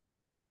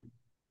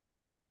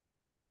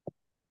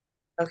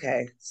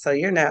 Okay, so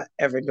you're not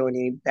ever doing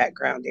any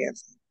background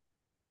dancing.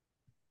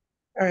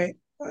 All right,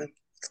 fine.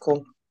 It's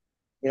cool.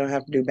 You don't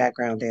have to do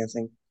background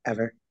dancing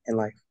ever in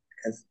life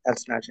because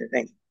that's not your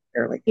thing,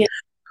 apparently. Yeah,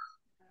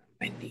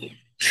 might be.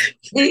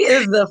 He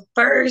is the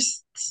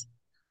first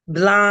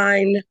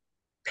blind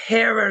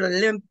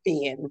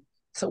Paralympian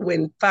to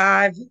win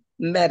 5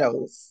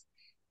 medals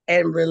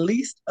and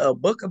released a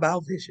book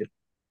about vision.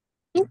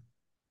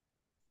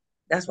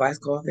 That's why it's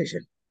called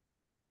Vision.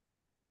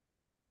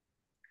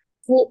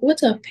 Well,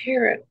 what's a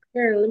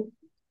paralympic?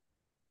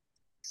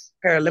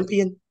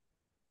 Paralympian,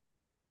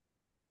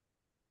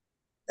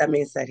 that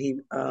means that he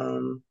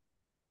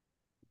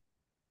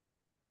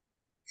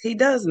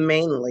does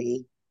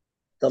mainly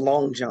the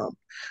long jump,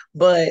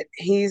 but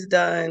he's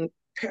done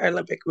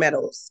Paralympic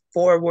medals,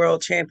 4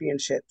 world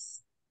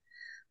championships.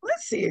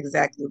 Let's see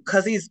exactly,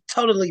 because he's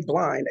totally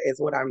blind, is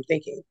what I'm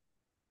thinking.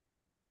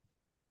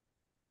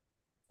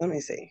 Let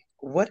me see.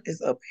 What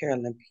is a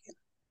Paralympian?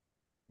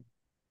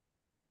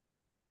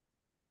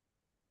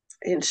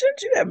 And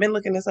shouldn't you have been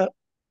looking this up?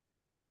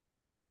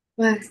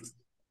 Why?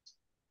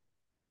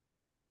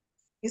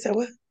 You said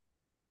what?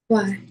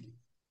 Why?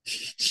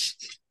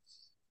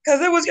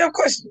 Because it was your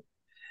question.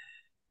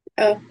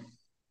 Oh,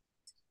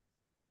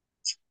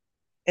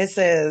 It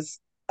says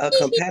a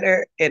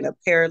competitor in the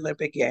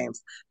Paralympic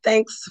Games.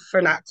 Thanks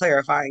for not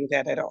clarifying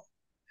that at all.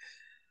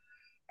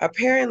 A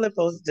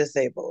Paralympics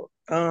disabled.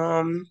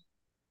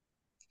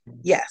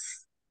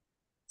 Yes.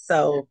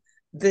 So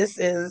this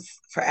is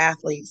for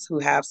athletes who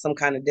have some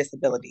kind of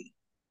disability.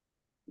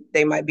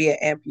 They might be an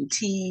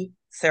amputee,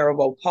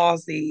 cerebral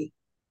palsy,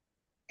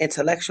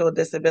 intellectual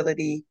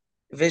disability,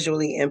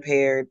 visually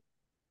impaired,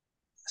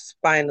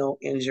 spinal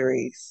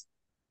injuries,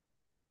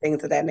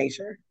 things of that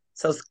nature.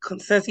 So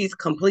since he's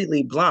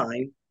completely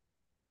blind,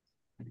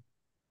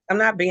 I'm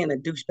not being a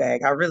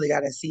douchebag. I really got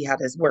to see how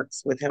this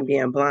works with him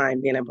being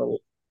blind, being able.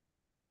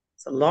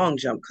 It's a long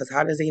jump because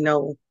how does he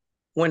know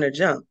when to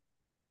jump?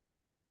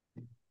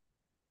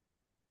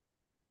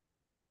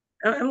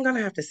 I'm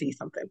gonna have to see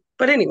something.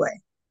 But anyway,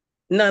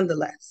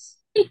 nonetheless,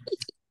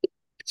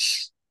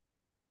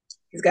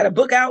 he's got a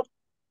book out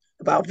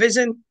about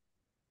vision,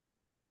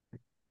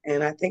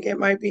 and I think it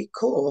might be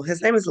cool.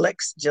 His name is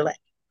Lex Gillette.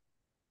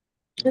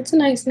 that's a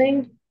nice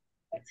name.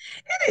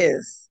 It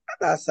is. I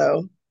thought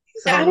so.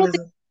 He's I holding don't his.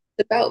 think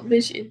it's about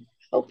vision.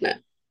 Hope not.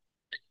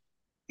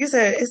 You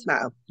said it's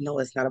not. No,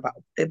 it's not about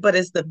it, but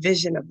it's the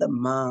vision of the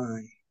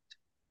mind.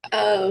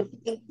 Uh,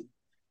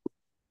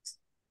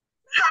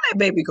 How that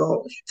baby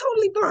go? He's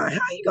totally blind.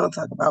 How you gonna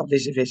talk about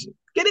vision? Vision?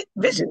 Get it?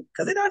 Vision?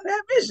 Because he doesn't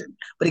have vision,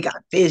 but he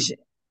got vision.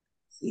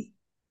 See?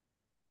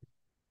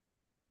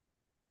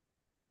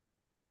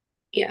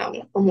 yeah,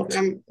 I'm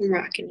rocking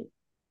it.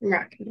 I'm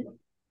rocking it.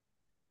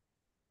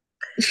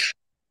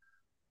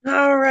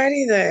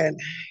 Alrighty then.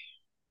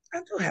 I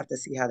do have to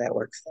see how that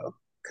works though,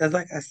 because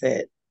like I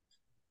said,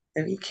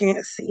 if you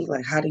can't see,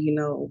 like, how do you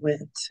know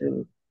when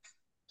to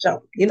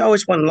jump? You know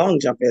which one long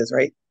jump is,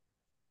 right?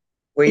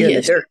 Where you're in the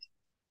Yes. dirt.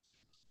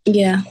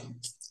 Yeah.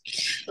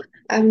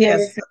 I've never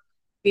Yes. found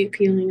it be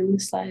appealing in the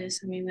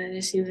slightest. I mean, that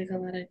just seems like a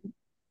lot of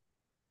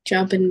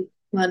jumping,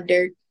 a lot of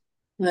dirt,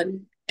 a lot of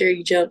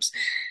dirty jumps.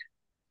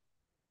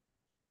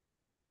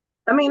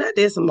 I mean, I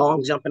did some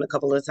long jumping a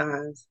couple of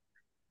times,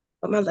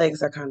 but my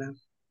legs are kind of.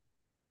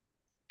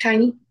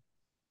 Tiny.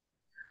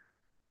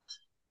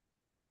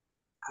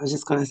 I was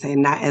just gonna say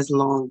not as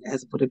long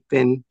as would have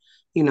been,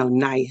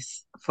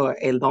 nice for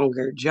a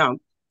longer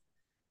jump.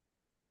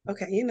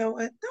 Okay, you know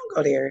what? Don't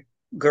go there,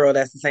 girl.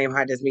 That's the same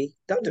height as me.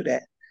 Don't do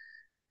that.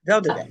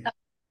 Don't do that.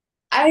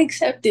 I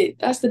accept it.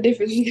 That's the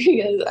difference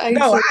because I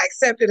No, I accept.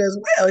 accept it as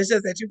well. It's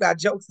just that you got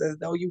jokes as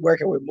though you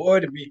working with more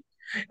than me,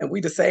 and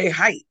we the same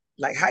height.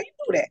 Like, how you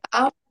do that?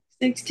 I'm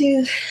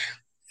 6'2",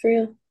 for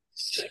real.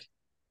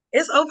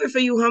 It's over for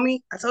you, homie.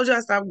 I told you I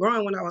stopped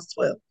growing when I was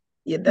 12.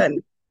 You're done.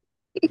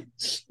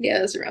 Yeah,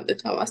 that's around the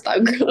time I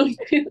stopped growing.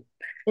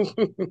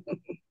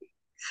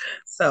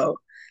 So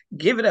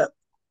give it up.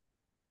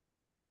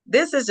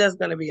 This is just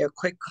going to be a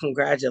quick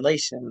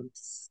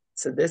congratulations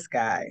to this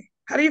guy.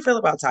 How do you feel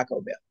about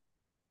Taco Bell?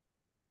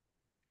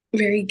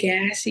 Very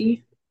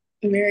gassy,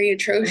 very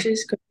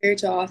atrocious compared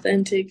to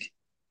authentic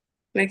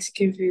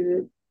Mexican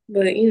food.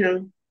 But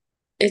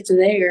it's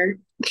there.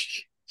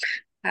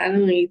 I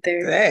don't eat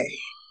there. Hey,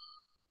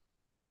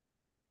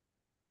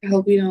 I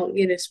hope we don't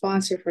get a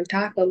sponsor from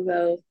Taco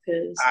Bell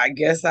because I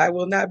guess I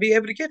will not be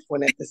able to get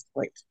one at this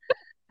point.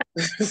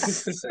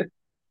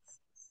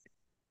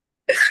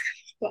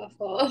 my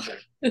fault.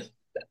 I'm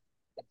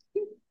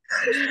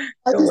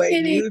The just way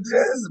kidding. you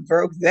just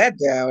broke that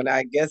down,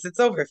 I guess it's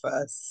over for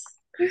us.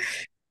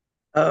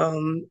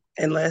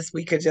 Unless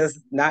we could just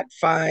not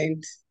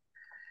find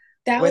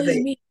That where was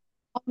they, me.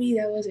 All me.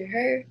 That wasn't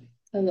her.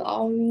 That was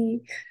all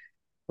me.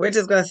 we're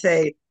just gonna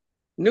say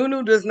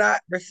Nunu does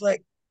not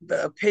reflect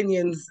the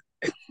opinions.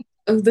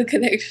 Of the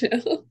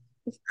connection.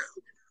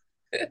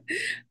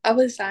 I'm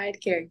a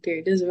side character.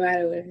 It doesn't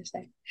matter what I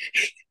say.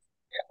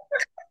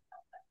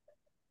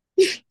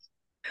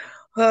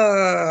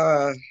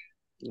 Uh,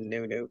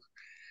 Nunu.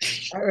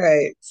 All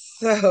right.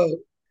 So,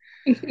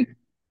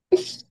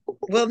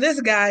 well, this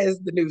guy is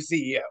the new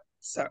CEO.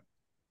 So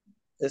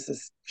this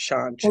is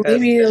Sean Well,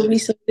 maybe Chester. it'll be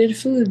some good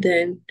food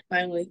then,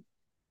 finally.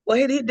 Well,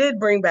 he did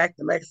bring back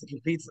the Mexican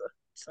pizza.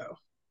 So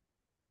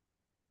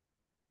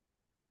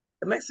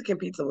the Mexican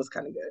pizza was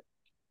kind of good.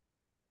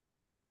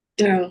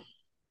 No,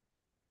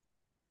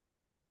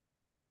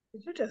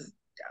 Did you just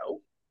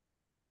go?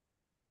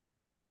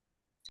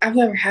 I've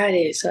never had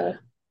it, so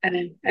I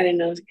didn't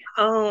know.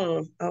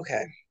 Oh,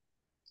 okay.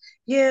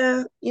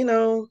 Yeah,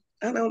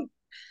 I don't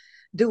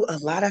do a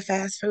lot of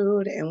fast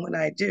food, and when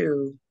I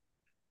do,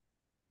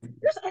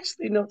 there's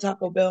actually no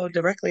Taco Bell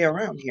directly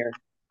around here.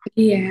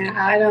 Yeah,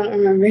 I don't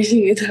remember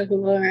seeing a Taco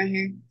Bell around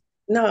here.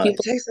 No, it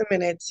People, takes a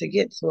minute to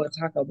get to a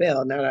Taco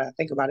Bell. Now that I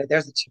think about it,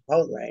 there's a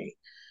Chipotle,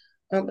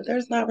 but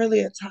there's not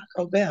really a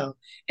Taco Bell.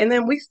 And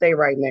then we stay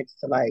right next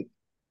to like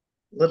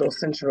Little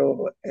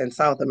Central and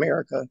South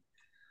America.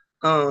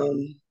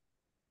 Um,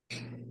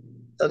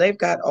 so they've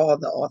got all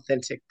the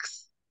authentic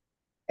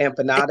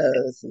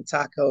empanadas and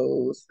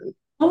tacos. And,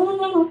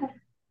 oh,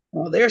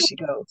 oh, there she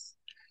goes.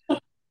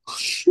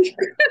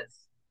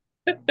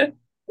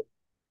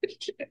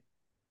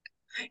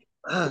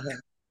 Uh,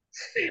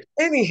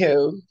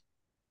 Anywho,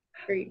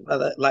 great.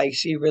 like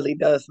she really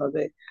does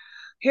something.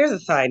 Here's a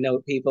side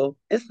note, people.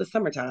 It's the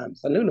summertime,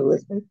 so Nunu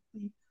is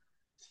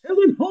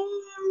feeling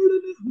hard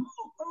in this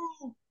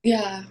mofo.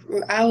 Yeah,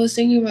 I was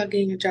thinking about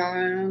getting a job,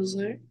 and I was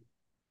like,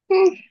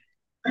 hmm,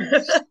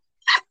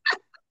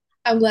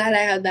 I'm glad I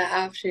had that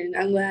option.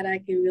 I'm glad I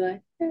can be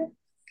like,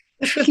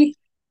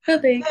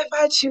 nothing. If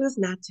I choose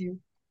not to.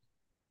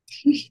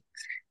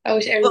 I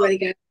wish Well, everybody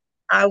got.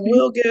 I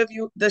will give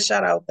you the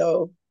shout out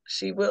though.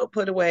 She will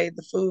put away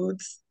the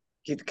foods,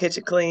 keep the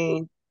kitchen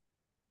clean,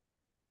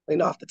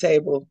 clean off the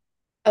table.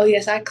 Oh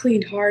yes, I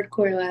cleaned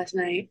hardcore last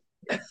night.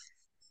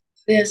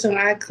 Yeah, so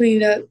I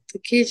cleaned up the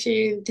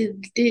kitchen,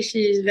 did the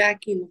dishes,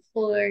 vacuumed the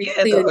floor,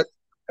 Yeah,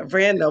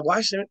 ran the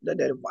washing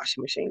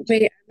machine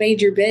too.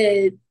 made your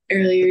bed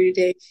earlier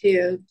today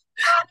too.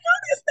 I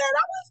noticed that.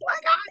 I was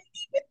like, I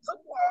even took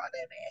one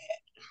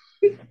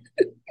in it.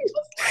 I was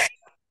like,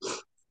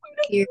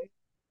 Here,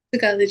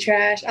 took out the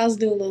trash. I was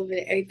doing a little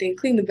bit of everything.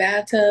 Cleaned the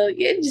bathtub.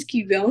 Yeah, just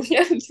keep going.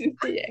 I just did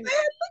everything. man,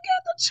 look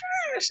at the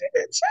trash in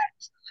the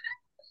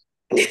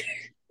trash.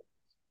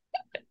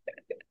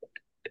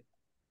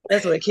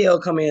 That's when Kel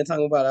come in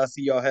talking about I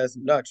see y'all had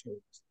some nachos.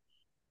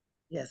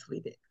 Yes, we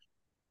did.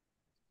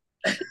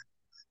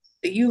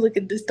 You look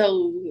at the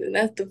stove, and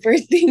that's the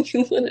first thing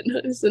you want to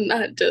notice. The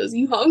nachos.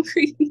 You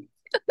hungry?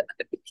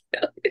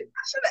 I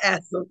should have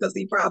asked him because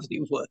he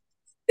probably would.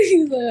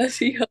 He's like, I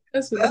see y'all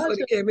got some That's when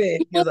he nachos. came in.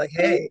 He was like,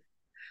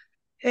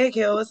 hey,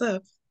 Kel, what's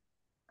up?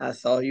 I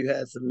saw you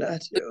had some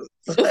nachos.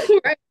 Like,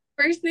 Right.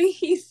 First thing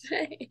he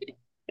said.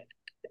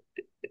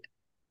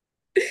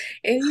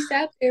 And he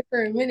sat there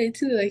for a minute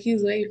too, like he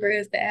was waiting for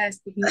us to ask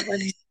if he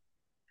wanted.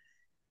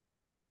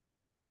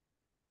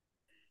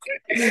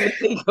 I didn't even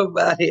think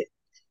about it.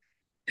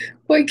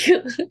 Poor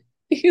kid.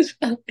 He was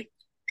probably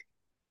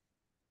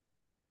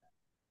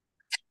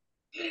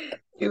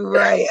You're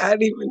right. I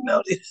didn't even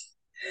notice.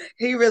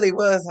 He really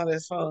was on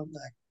his phone,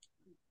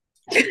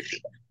 like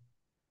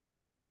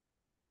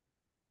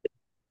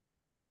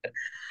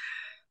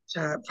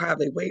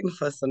probably waiting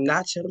for some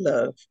nacho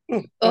love.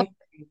 oh,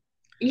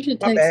 you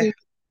should My text bad. him.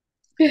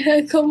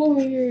 Yeah, come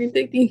over here and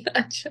take these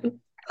nachos.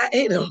 I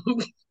ate them.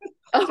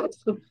 Oh,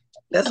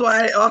 That's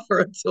why I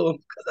offered it to him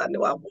because I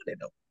knew I wanted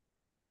them.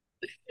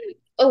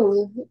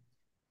 oh.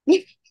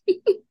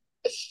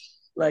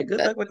 Like, good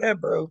That, luck with that,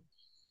 bro.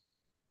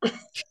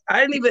 I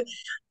didn't even.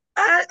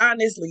 I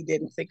honestly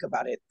didn't think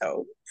about it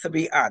though. To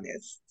be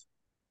honest,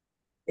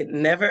 it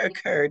never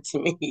occurred to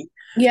me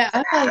yeah, to I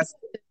like ask.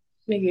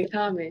 making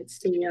comments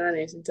to be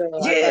honest until I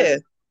thought Yeah,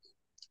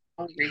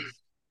 hungry.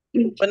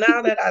 But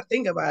now that I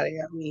think about it,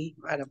 I mean, he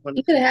might have You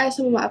wanted could to. have had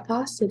some of my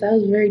pasta. That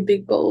was very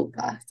big bowl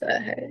pasta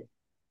I had.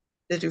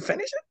 Did you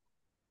finish it?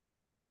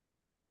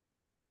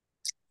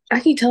 I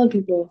keep telling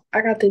people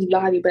I got this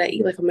body, but I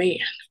eat like a man.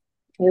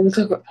 I look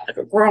like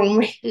a grown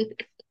man.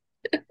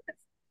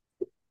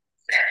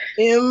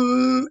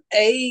 MAN.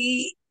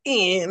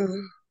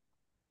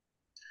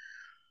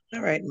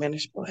 All right,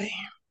 Manish boy.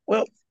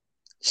 Well,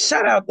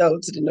 shout out though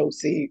to the no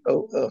CEO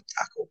of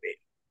Taco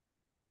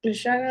And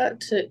shout out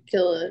to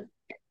Killer.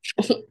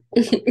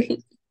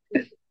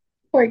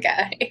 Poor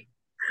guy.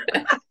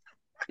 Bell.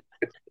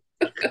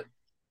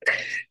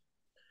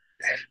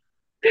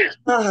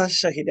 Ah,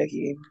 shucky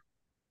ducky.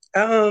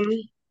 Um,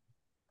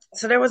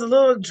 so there was a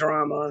little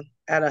drama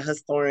at a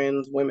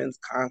historians women's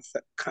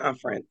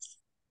conference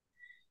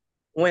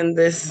when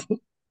this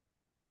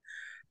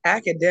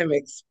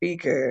academic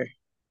speaker,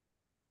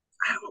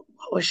 I don't,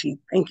 what was she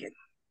thinking?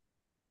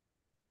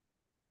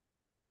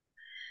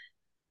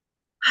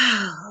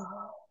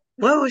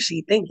 What was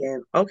she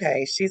thinking?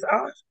 Okay, she's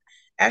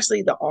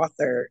actually the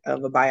author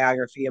of a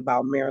biography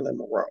about Marilyn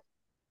Monroe.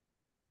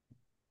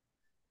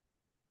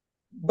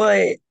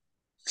 But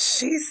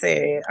she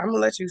said, I'm gonna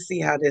let you see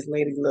how this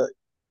lady looked.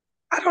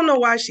 I don't know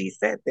why she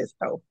said this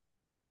though.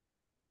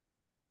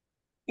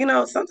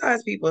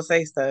 Sometimes people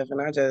say stuff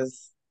and I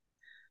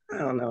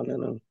don't know,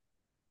 no.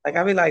 Like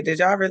I'll be like, did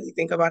y'all really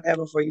think about that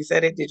before you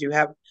said it? Did you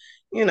have,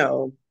 you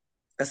know,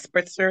 a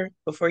spritzer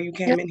before you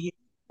came in here?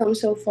 Come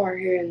so far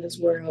here in this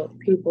world,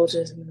 people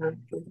just not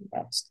think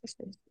about stuff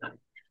like that.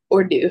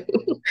 Or do.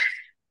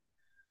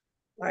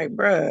 Like,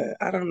 bruh,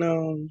 I don't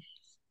know.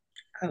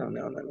 I don't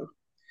know, no.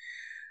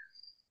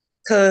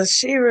 Cause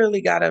she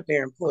really got up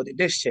there and pulled it.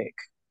 This chick.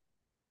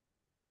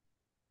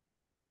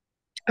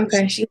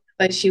 Okay, she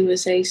like she would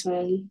say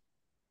something.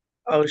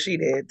 Oh, she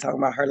did. Talking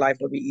about her life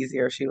would be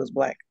easier if she was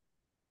black.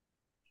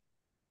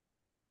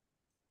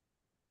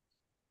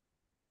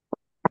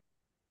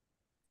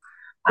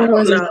 I What don't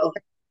was it? know.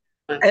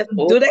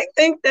 Oh, Do they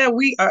think that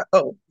we are?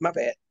 Oh, my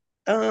bad.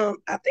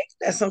 I think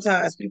that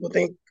sometimes people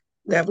think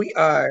that we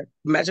are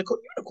magical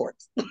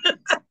unicorns.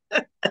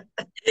 That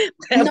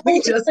no, we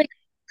it's just like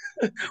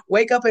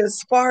wake up and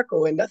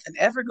sparkle and nothing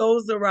ever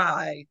goes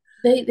awry.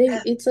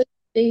 it's like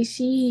they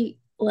see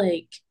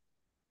like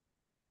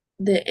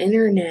the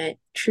internet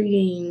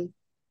treating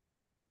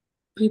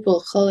people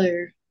of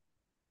color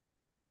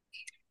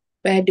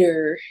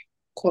better,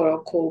 quote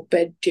unquote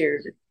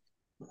better.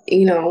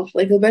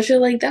 Like especially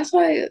like that's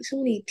why so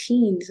many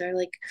teens are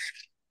like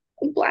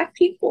black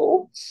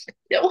people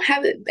don't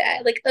have it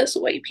bad. Like us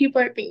white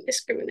people are being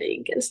discriminated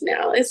against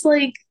now. It's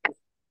like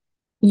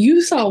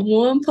you saw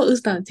one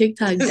post on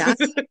TikTok.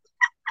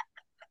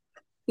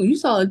 You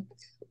saw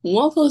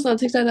one post on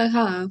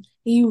TikTok.com and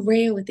you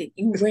ran with it.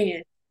 You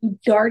ran. You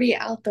darted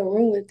out the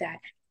room with that.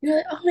 You're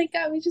like, oh my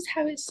God, we just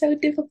have it so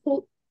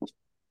difficult.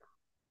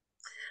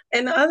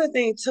 And the other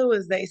thing too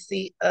is they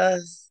see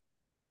us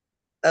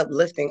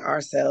uplifting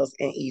ourselves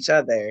and each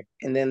other,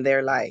 and then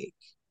they're like,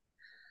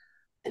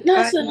 And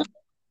that's I,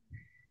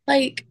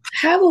 like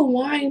have a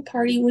wine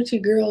party with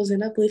your girls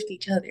and uplift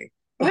each other.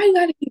 Why you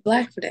gotta be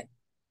black for that?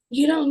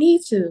 You don't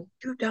need to.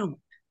 you don't.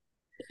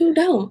 You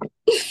don't.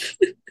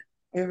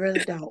 You really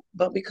don't.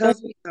 But Don't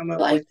because we come up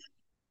like with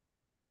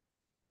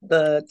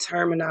the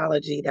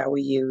terminology that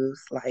we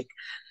use, like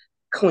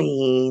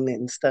queen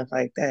and stuff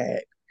like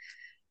that,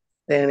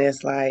 then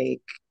it's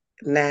like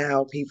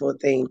now people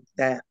think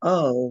that,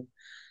 oh,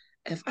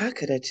 if I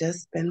could have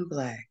just been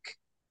black,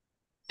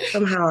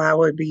 somehow I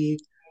would be,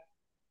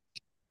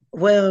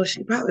 well,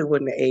 she probably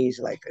wouldn't have aged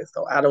like this,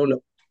 so I don't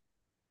know.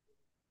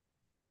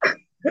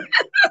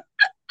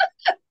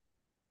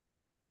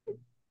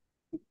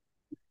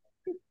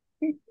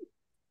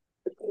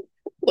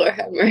 Lord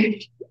have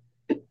mercy.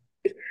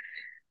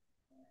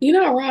 You're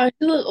not wrong.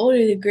 You look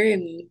older than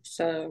Grammy,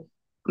 so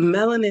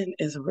Melanin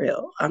is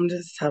real. I'm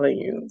just telling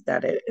you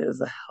that it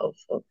is a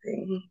helpful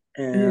thing.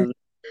 mm. And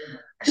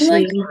You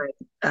like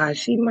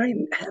she might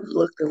have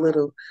looked a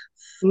little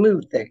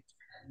smoother.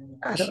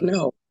 I don't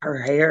know.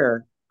 Her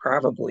hair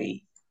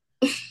probably.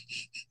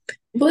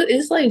 but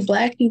it's like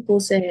black people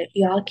said,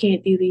 y'all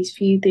can't do these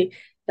few things.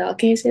 Y'all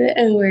can't say the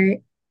N-word.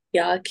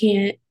 Y'all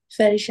can't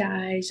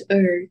fetishize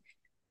or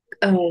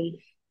um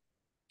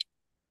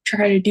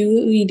try to do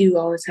what we do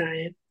all the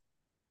time.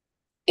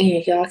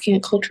 And y'all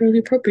can't culturally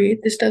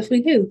appropriate the stuff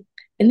we do.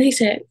 And they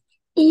said,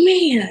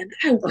 man,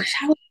 I wish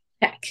I was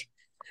back.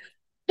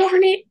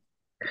 Darn it.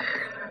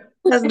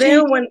 Because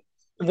then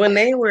when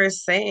they were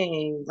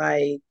saying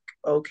like,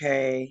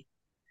 okay,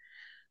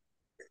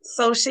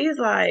 so she's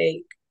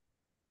like,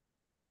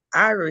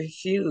 I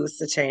refuse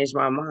to change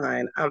my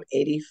mind. I'm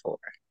 84.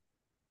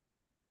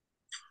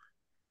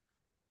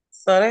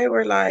 So they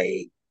were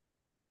like,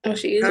 Oh,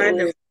 she is kind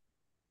older. of,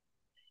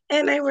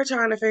 and they were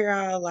trying to figure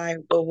out like,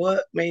 but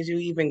what made you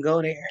even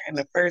go there in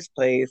the first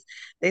place?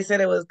 They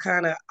said it was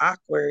kind of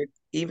awkward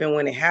even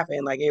when it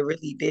happened. Like it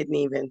really didn't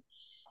even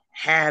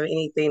have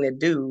anything to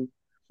do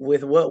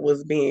with what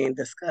was being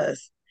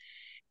discussed.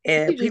 She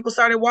And just, people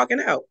started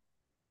walking out.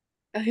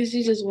 I guess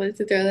she just wanted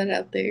to throw that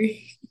out there.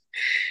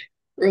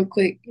 Real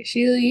quick.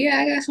 She like, yeah,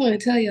 I got something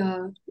to tell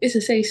y'all. It's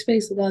a safe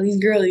space with all these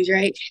girlies,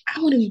 right?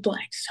 I want to be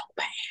black so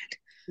bad.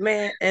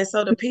 Man, and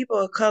so the people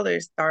of color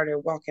started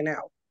walking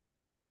out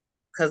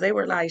because they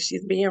were like,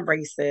 she's being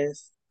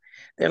racist.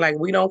 They're like,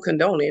 we don't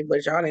condone it,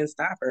 but y'all didn't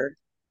stop her.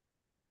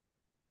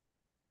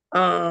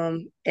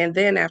 And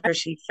then after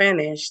she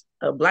finished,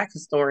 a black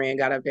historian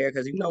got up there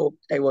because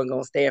they wasn't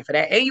gonna stand for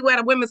that. Hey, you at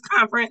a women's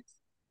conference?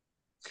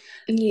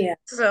 Yeah.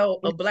 So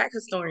a black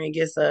historian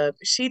gets up,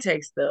 she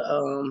takes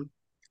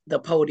the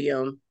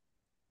podium.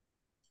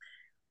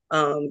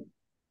 Um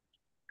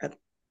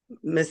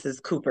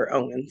Mrs. Cooper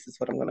Owens is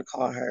what I'm gonna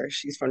call her.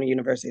 She's from the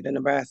University of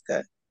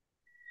Nebraska.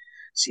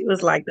 She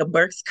was like, the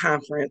Burks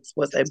Conference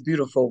was a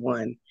beautiful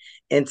one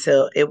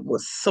until it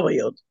was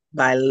soiled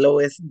by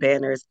Lois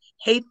Banner's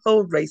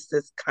hateful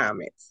racist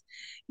comments.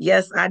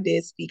 Yes, I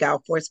did speak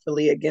out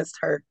forcefully against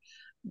her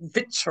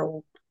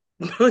vitriol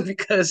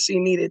because she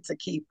needed to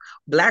keep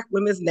Black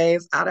women's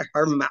names out of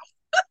her mouth.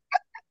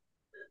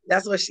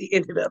 That's what she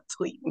ended up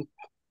tweeting.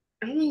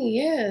 I mean,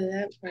 yeah,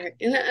 that part.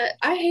 And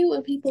I hate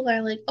when people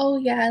are like, oh,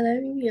 yeah,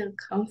 that made me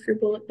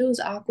uncomfortable. It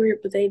was awkward,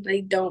 but they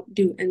don't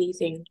do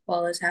anything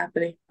while it's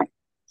happening.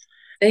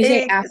 They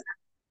say It, after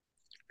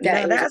that Now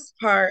it was, that's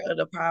part of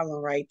the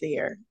problem right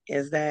there,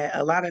 is that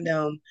a lot of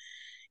them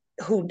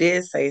who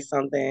did say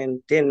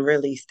something didn't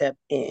really step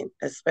in,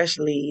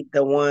 especially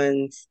the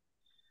ones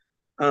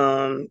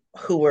who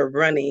were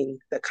running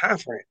the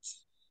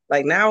conference.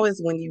 Like now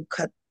is when you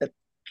cut the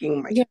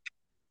fucking mic. yeah,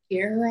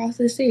 get her off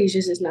the stage.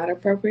 This is not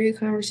appropriate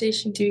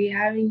conversation to be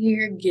having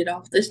here. Get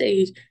off the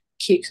stage.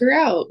 Kick her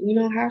out.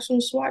 Have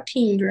some SWAT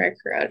team drag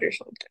her out or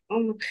something. I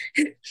don't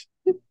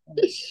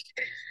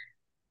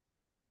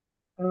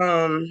know.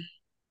 Um,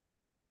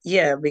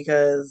 yeah,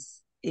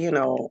 because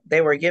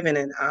they were giving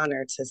an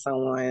honor to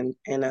someone,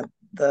 and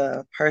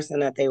the person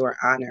that they were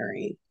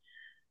honoring,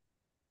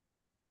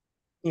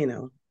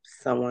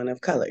 someone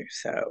of color.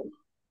 So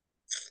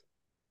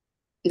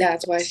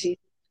That's why she.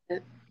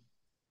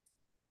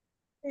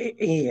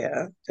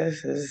 yeah,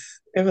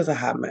 it was a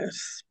hot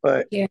mess,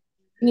 but Yeah,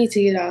 you need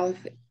to get off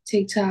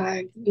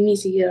TikTok. You need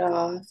to get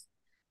off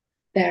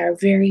that are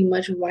very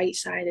much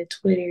white-sided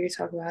Twitter.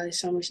 Talk about it's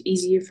so much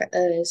easier for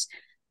us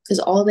because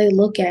all they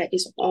look at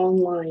is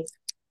online.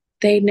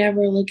 They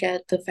never look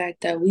at the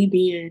fact that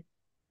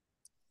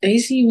they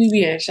see we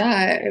being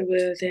shot,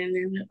 but then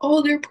they're like,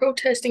 oh, they're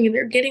protesting and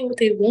they're getting what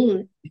they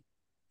want.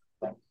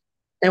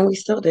 and we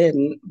still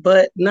didn't.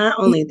 But not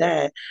only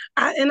that,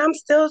 I'm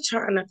still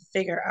trying to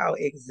figure out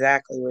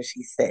exactly what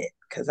she said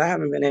because I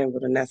haven't been able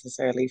to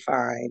necessarily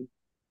find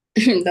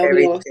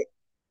Nobody wants.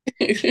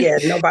 everything. Yeah,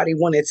 nobody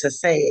wanted to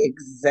say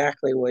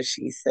exactly what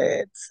she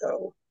said.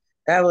 So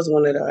that was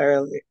one of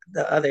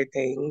the other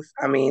things.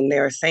 I mean, they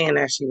were saying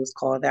that she was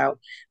called out.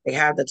 They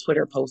have the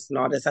Twitter post and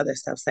all this other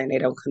stuff saying they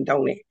don't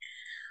condone it.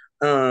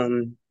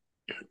 Um,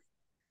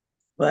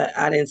 but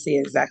I didn't see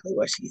exactly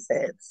what she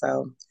said.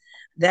 So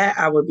that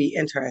I would be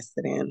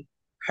interested in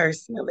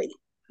personally.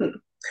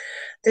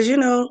 Did you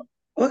know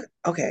what?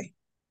 Okay,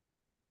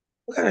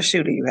 what kind of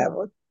shoe do you have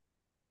on?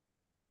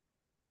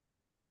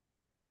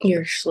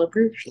 Your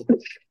slippers.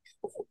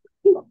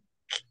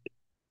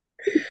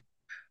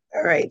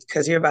 All right,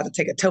 because you're about to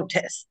take a toe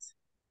test.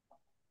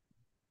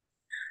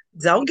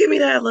 Don't give me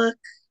that look.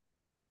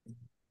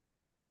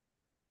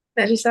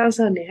 That just sounds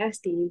so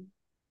nasty.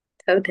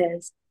 Toe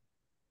test.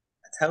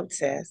 A toe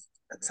test.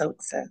 A toe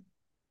test.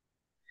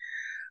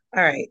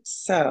 All right,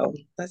 so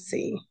let's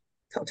see.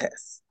 Toe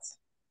test.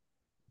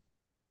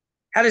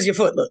 How does your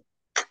foot look?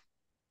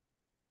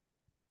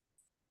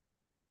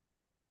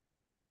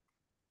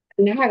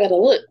 Now I gotta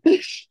look.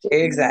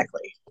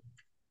 Exactly.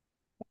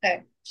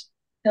 Okay.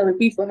 Telling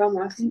people how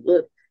my feet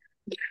look.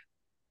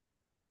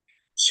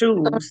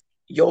 Choose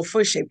your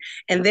foot shape.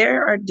 And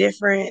there are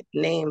different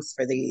names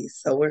for these.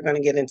 So we're going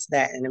to get into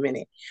that in a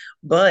minute.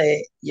 But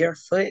your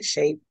foot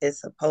shape is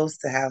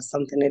supposed to have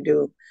something to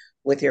do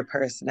with your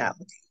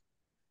personality.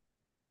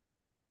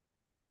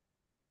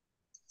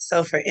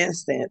 So, for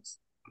instance,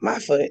 my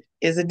foot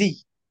is a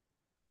D.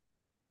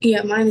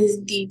 Yeah, mine is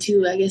D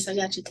too. I guess I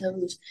got your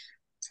toes.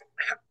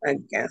 I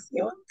guess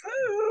you want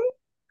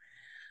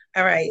to.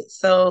 All right.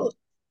 So,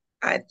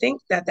 I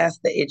think that that's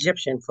the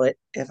Egyptian foot,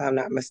 if I'm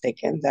not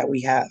mistaken, that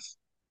we have.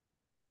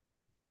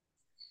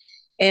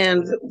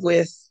 And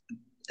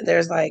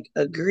there's like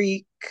a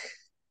Greek,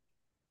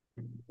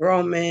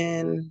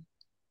 Roman,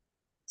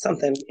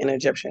 something in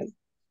Egyptian.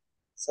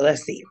 So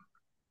let's see.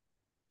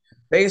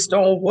 Based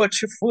on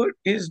what your foot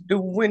is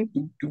doing,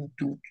 do, do,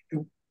 do,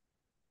 do.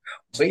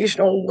 Based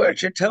on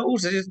what your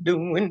toes is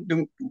doing,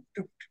 do, do,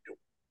 do.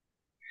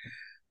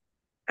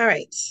 All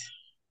right.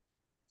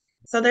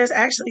 So there's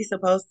actually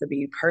supposed to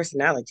be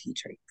personality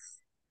traits.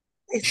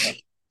 They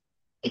say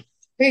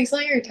Thanks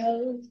on your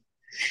toes.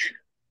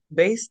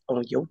 based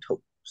on your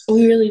toes.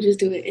 We really just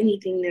doing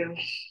anything now.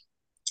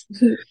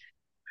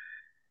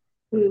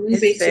 We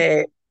It basically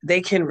said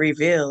they can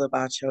reveal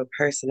about your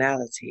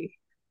personality.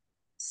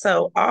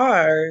 So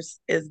ours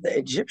is the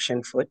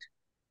Egyptian foot.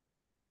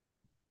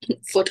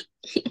 foot.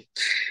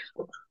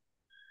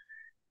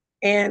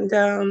 And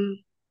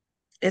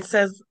it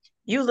says,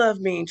 you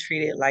love being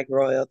treated like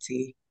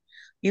royalty.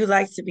 You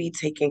like to be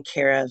taken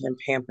care of and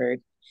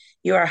pampered.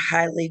 You are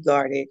highly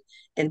guarded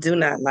and do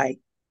not like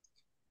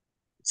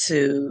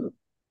to,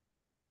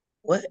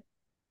 what?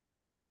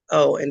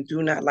 Oh, and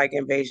do not like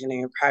invasion in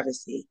your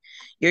privacy.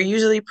 You're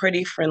usually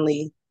pretty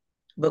friendly,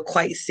 but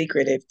quite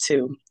secretive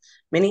too.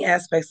 Many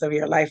aspects of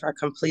your life are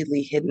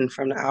completely hidden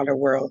from the outer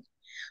world.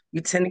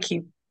 You tend to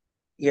keep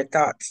your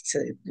thoughts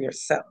to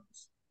yourself.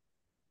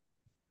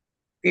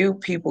 Few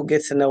people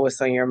get to know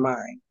what's on your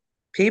mind.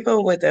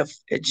 People with an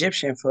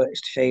Egyptian foot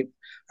shape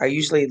are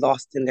usually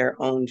lost in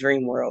their own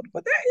dream world,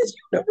 but that is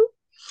you know.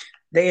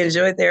 They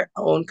enjoy their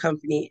own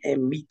company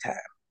and me time.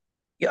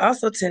 You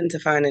also tend to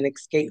find an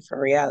escape from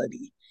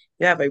reality.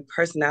 You have a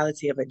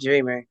personality of a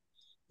dreamer.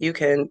 You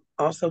can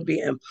also be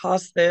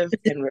impulsive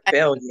and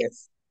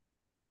rebellious,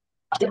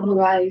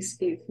 I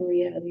escape from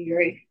reality,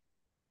 right?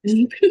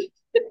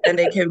 and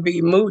they can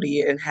be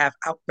moody and have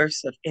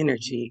outbursts of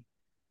energy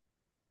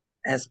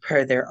as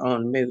per their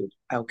own mood.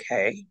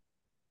 Okay.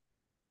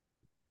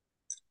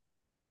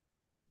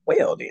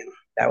 Well, then,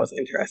 that was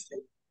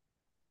interesting.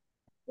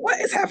 What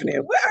is happening?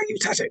 What are you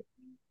touching?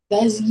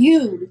 That's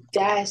you.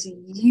 That's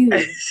you.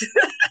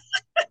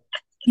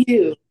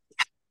 You.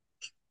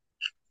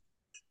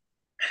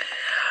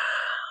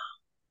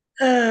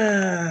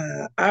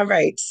 All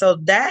right. So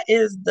that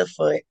is the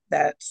foot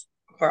that's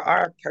for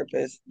our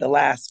purpose, the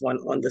last one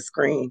on the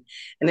screen.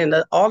 And then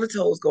all the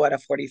toes go at a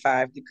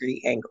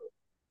 45-degree angle.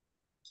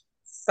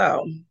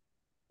 So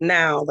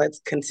now let's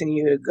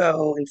continue to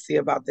go and see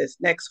about this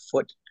next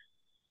foot.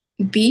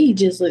 B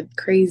just looked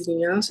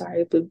crazy. I'm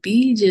sorry, but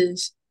B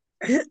just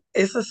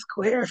It's a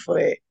square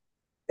foot.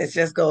 It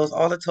just goes,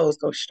 all the toes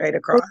go straight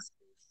across.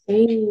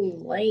 same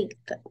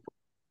length.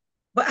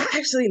 But I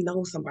actually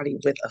know somebody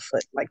with a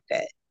foot like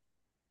that,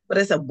 but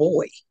it's a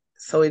boy.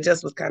 So it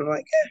just was kind of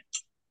like,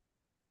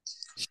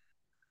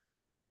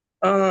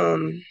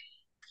 um,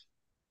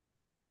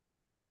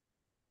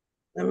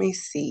 let me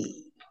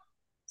see.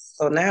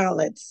 So now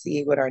let's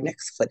see what our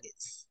next foot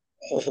is.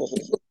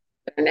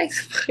 Our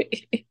next foot.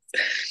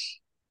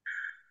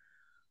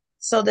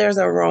 So there's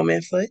a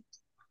Roman foot.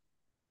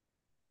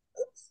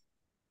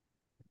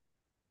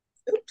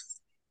 Oops.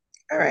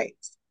 All right.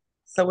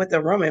 So with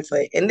the Roman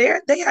foot, and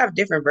they have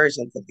different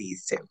versions of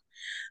these too.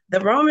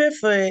 The Roman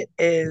foot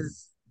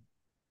is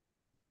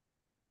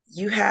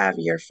you have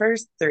your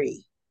first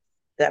three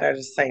that are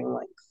the same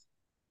length,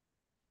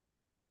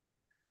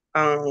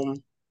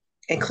 um,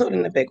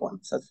 including the big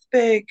one. So it's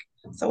big.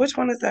 So which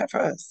one is that for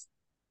us?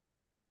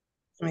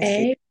 Let me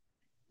see.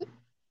 A.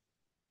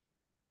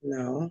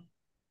 No,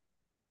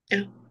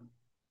 Oh,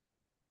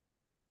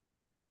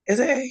 is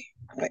it A?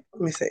 Wait,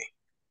 let me see.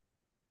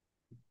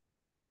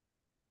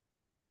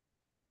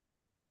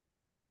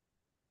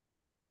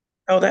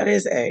 Oh, that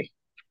is A.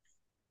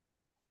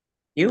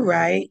 You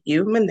right.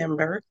 You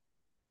remember.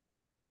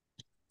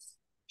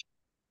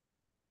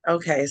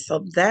 Okay,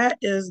 so that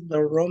is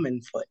the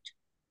Roman foot,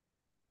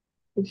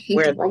 the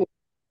where wrong.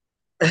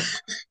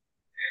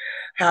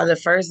 how the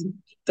first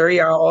three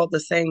are all the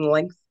same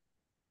length,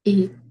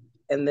 Mhm.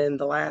 and then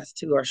the last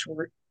two are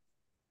short.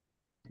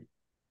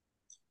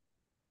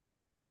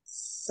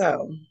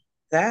 So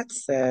that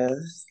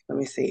says, let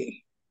me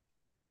see,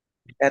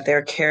 that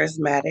they're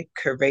charismatic,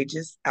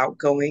 courageous,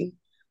 outgoing,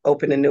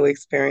 open to new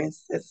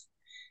experiences,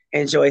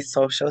 enjoy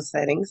social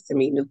settings to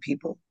meet new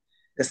people,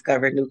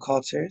 discover new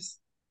cultures.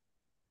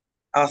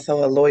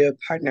 Also, a loyal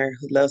partner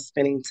who loves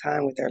spending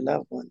time with their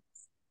loved ones.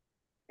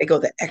 They go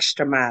the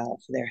extra mile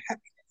for their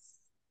happiness.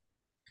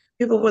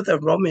 People with a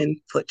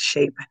Roman foot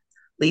shape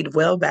lead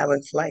well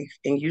balanced life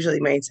and usually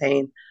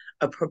maintain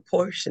a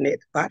proportionate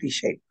body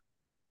shape.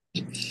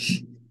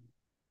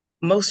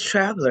 Most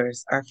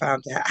travelers are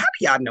found to have, how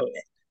do y'all know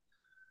that?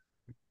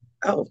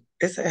 Oh,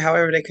 it's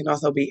however, they can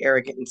also be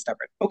arrogant and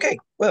stubborn. Okay,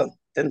 well,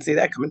 didn't see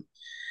that coming.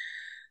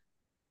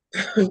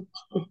 The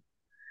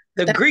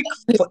That Greek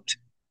foot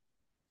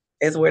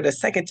is where the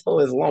second toe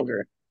is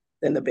longer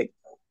than the big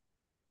toe.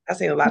 I've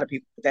seen a lot of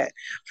people with that.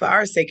 For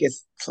our sake,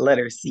 it's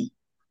letter C,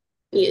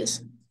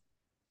 is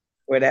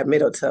where that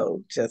middle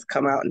toe just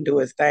come out and do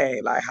its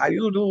thing. Like, how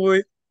you do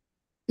it?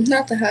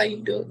 not the how you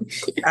do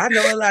it. I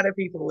know a lot of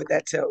people with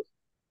that toe.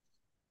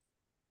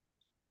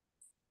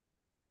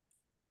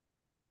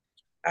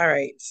 All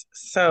right,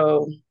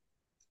 so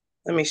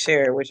let me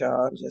share it with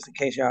y'all just in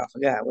case y'all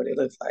forgot what it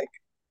looks like.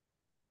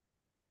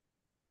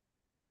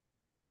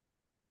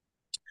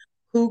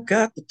 Who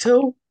got the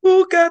toe?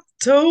 Who got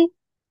the toe?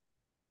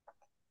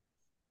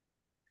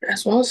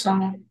 That's one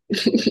song.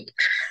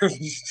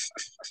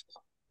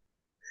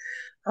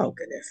 Oh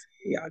goodness,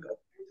 here y'all go.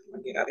 I'm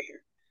gonna get out of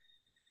here.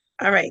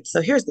 All right,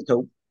 so here's the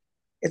toe.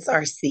 It's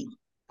our C.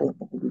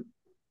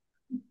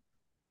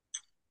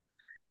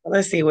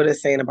 Let's see what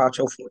it's saying about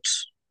your foot.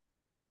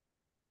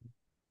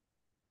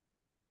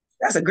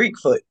 That's a Greek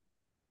foot.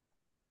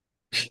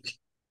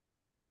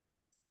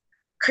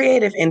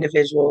 Creative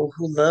individual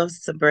who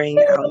loves to bring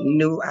out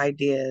new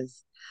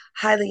ideas,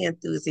 highly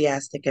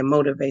enthusiastic and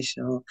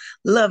motivational,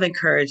 love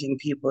encouraging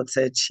people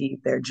to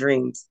achieve their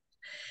dreams.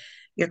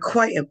 You're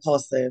quite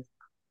impulsive,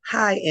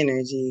 high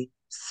energy,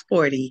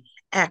 sporty,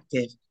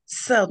 active,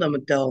 seldom a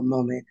dull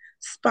moment.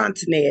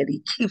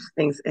 Spontaneity keeps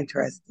things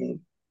interesting.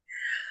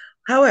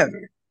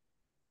 However,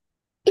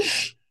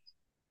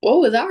 What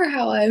was our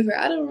however?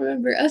 I don't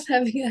remember us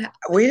having a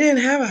we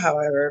didn't have a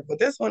however, but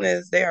this one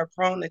is they are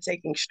prone to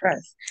taking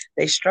stress.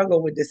 They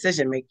struggle with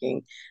decision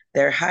making.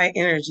 Their high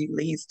energy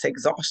leads to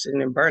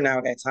exhaustion and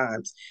burnout at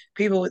times.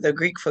 People with a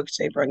Greek foot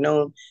shape are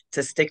known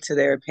to stick to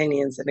their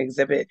opinions and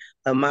exhibit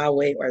a my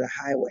way or the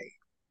highway.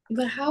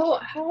 But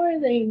how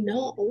are they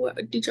known?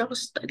 Did y'all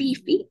study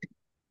feet?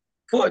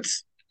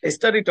 Foots. They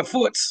studied the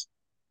foots.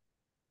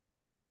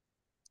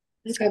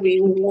 There's gotta be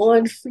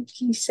one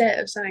freaky set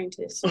of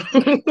scientists.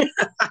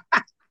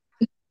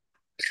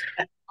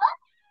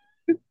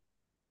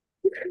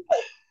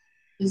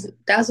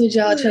 That's what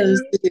y'all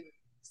chose to do.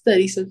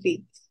 Study some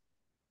feet.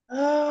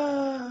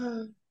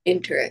 Ah,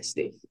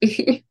 Interesting.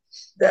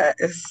 that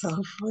is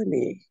so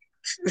funny.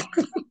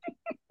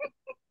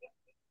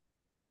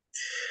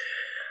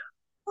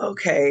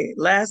 Okay,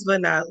 last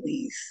but not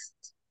least,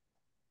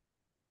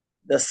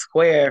 the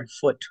square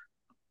foot.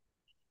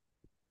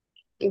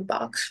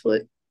 Box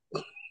foot.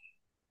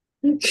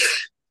 I'm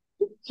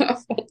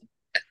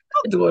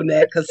doing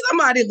that because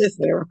somebody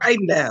listening right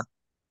now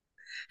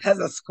has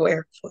a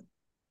square foot.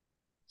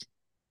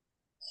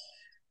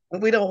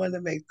 And we don't want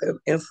to make them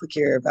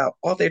insecure about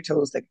all their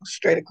toes that go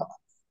straight across.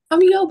 I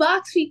mean, yo,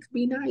 box feet could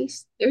be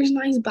nice. There's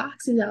nice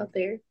boxes out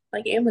there.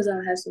 Like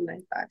Amazon has some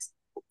nice boxes.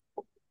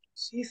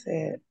 She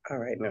said, all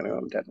right, no,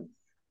 I'm done.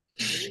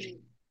 Mm.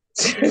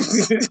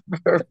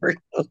 For real.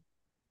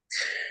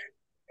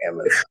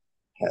 Amazon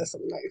has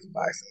some nice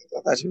boxes.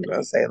 I thought you were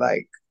going to say,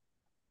 like,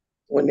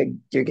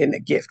 you're getting a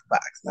gift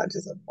box, not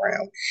just a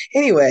brown.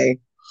 Anyway,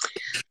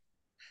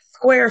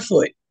 square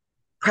foot,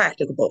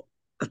 practicable,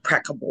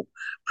 practicable,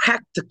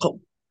 practical,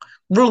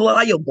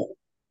 reliable,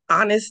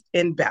 honest,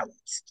 and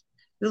balanced.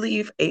 You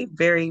leave a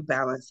very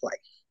balanced life.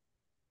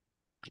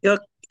 You'll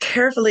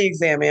carefully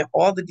examine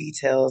all the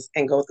details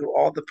and go through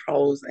all the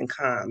pros and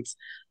cons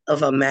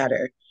of a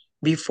matter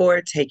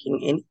before taking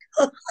any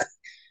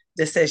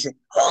decision.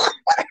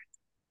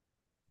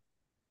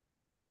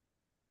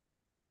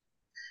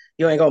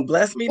 You ain't gonna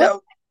bless me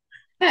What?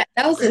 though.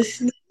 That was a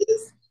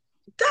sneeze?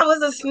 That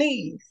was a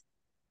sneeze.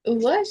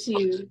 Bless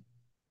you.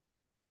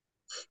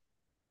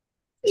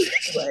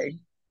 Anyway,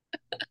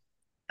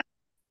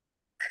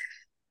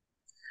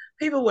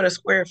 people with a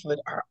square foot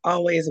are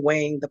always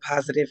weighing the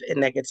positive and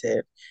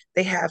negative.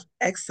 They have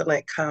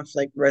excellent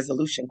conflict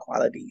resolution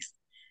qualities,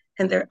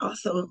 and they're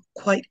also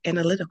quite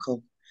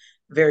analytical,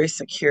 very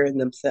secure in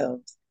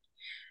themselves,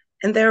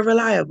 and they're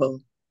reliable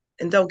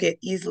and don't get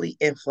easily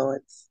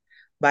influenced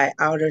by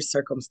outer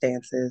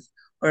circumstances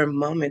or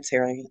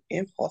momentary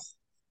impulse.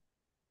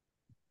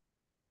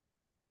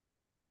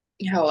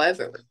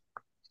 However,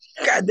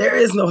 God, there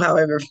is no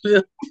however.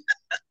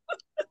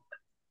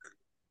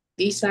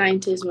 these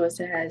scientists must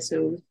have had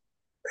some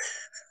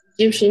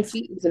Egyptian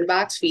feet and some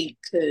box feet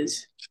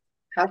because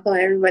how come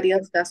everybody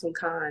else got some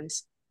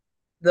cons?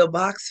 The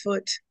box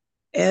foot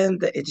and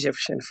the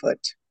Egyptian foot.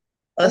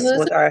 That's Us what I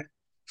with said. our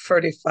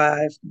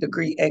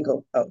 35-degree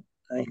angle. Oh,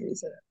 I didn't hear you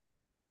say that.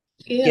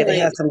 Yeah, Yeah, they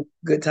like had some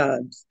good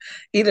times.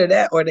 Either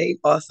that or they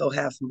also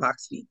have some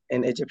box feet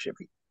and Egyptian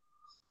feet.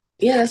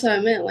 yeah, that's what I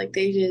meant. Like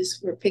they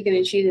just were picking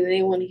and choosing. They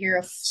didn't want to hear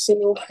a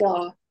single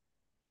flaw.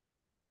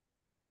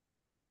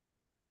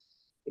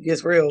 It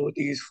gets real with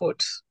these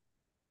foots.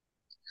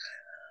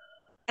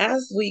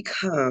 As we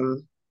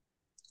come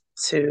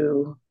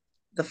to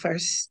the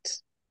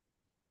first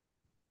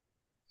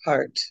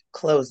part,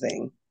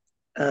 closing,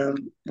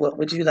 what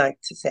would you like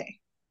to say?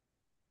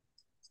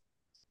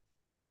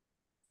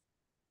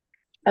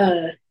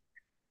 Uh,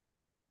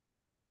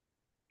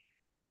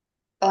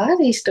 a lot of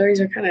these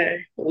stories are kind of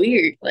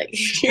weird. Like,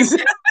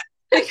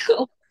 like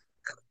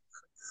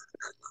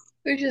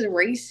they're just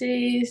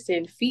racist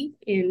and feet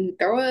and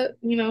throw up.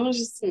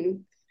 Just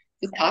some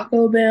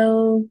Taco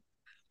Bell,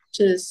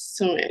 just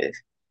some. A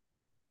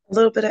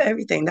little bit of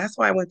everything. That's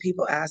why when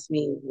people ask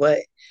me what,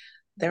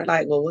 they're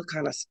like, well, what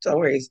kind of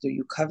stories do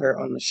you cover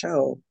on the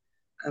show?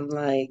 I'm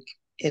like,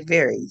 it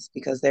varies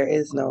because there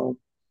is no,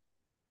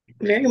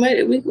 Very much.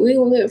 We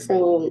went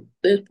from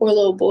this poor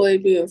little boy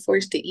being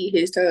forced to eat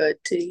his to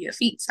your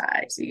feet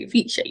size, to your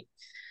feet shape.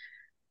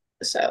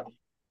 So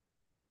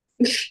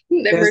there's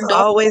never dull.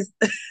 always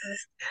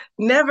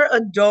never a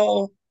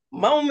dull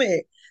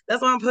moment.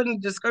 That's why I'm putting the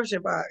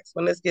description box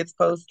when this gets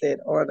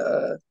posted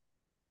on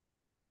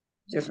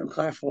different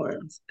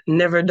platforms.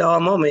 Never a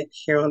dull moment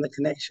here on the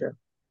Connection.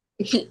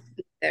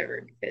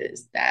 Never,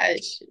 because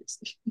that's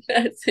just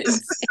that's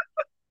insane.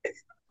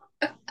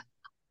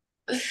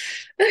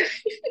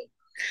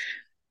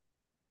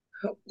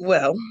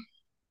 Well,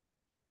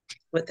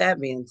 with that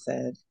being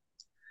said,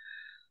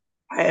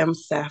 I am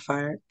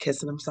Sapphire,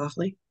 kissing him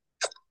softly.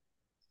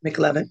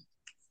 McLovin.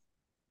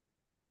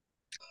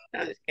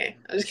 I'm just kidding.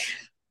 I'm just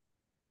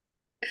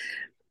kidding.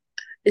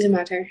 Is it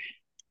my turn?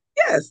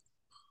 Yes,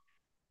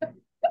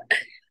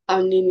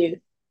 I'm Nunu.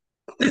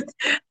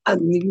 I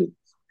knew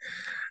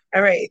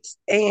All right.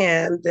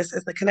 And this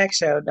is the Connect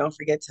Show. Don't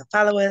forget to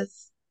follow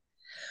us.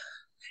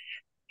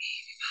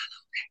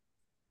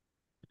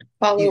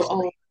 Follow Usually.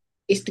 on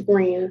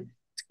Instagram,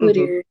 Mm-hmm.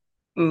 Twitter,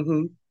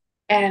 Mm-hmm.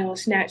 add on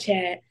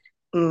Snapchat,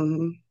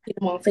 Mm-hmm. get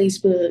them on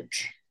Facebook,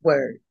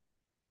 Word.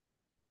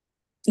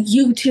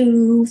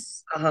 YouTube.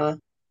 Uh-huh.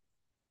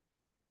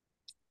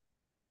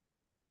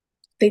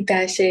 Think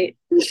that's it.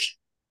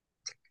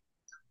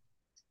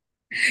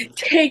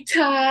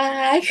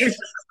 TikTok.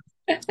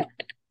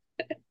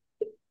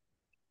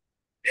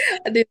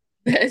 I did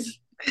the best.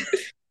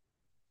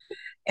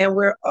 And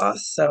we're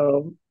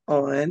also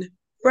on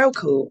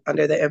Roku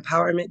under the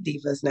Empowerment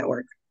Divas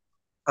Network,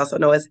 also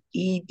known as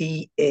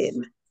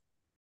EDN.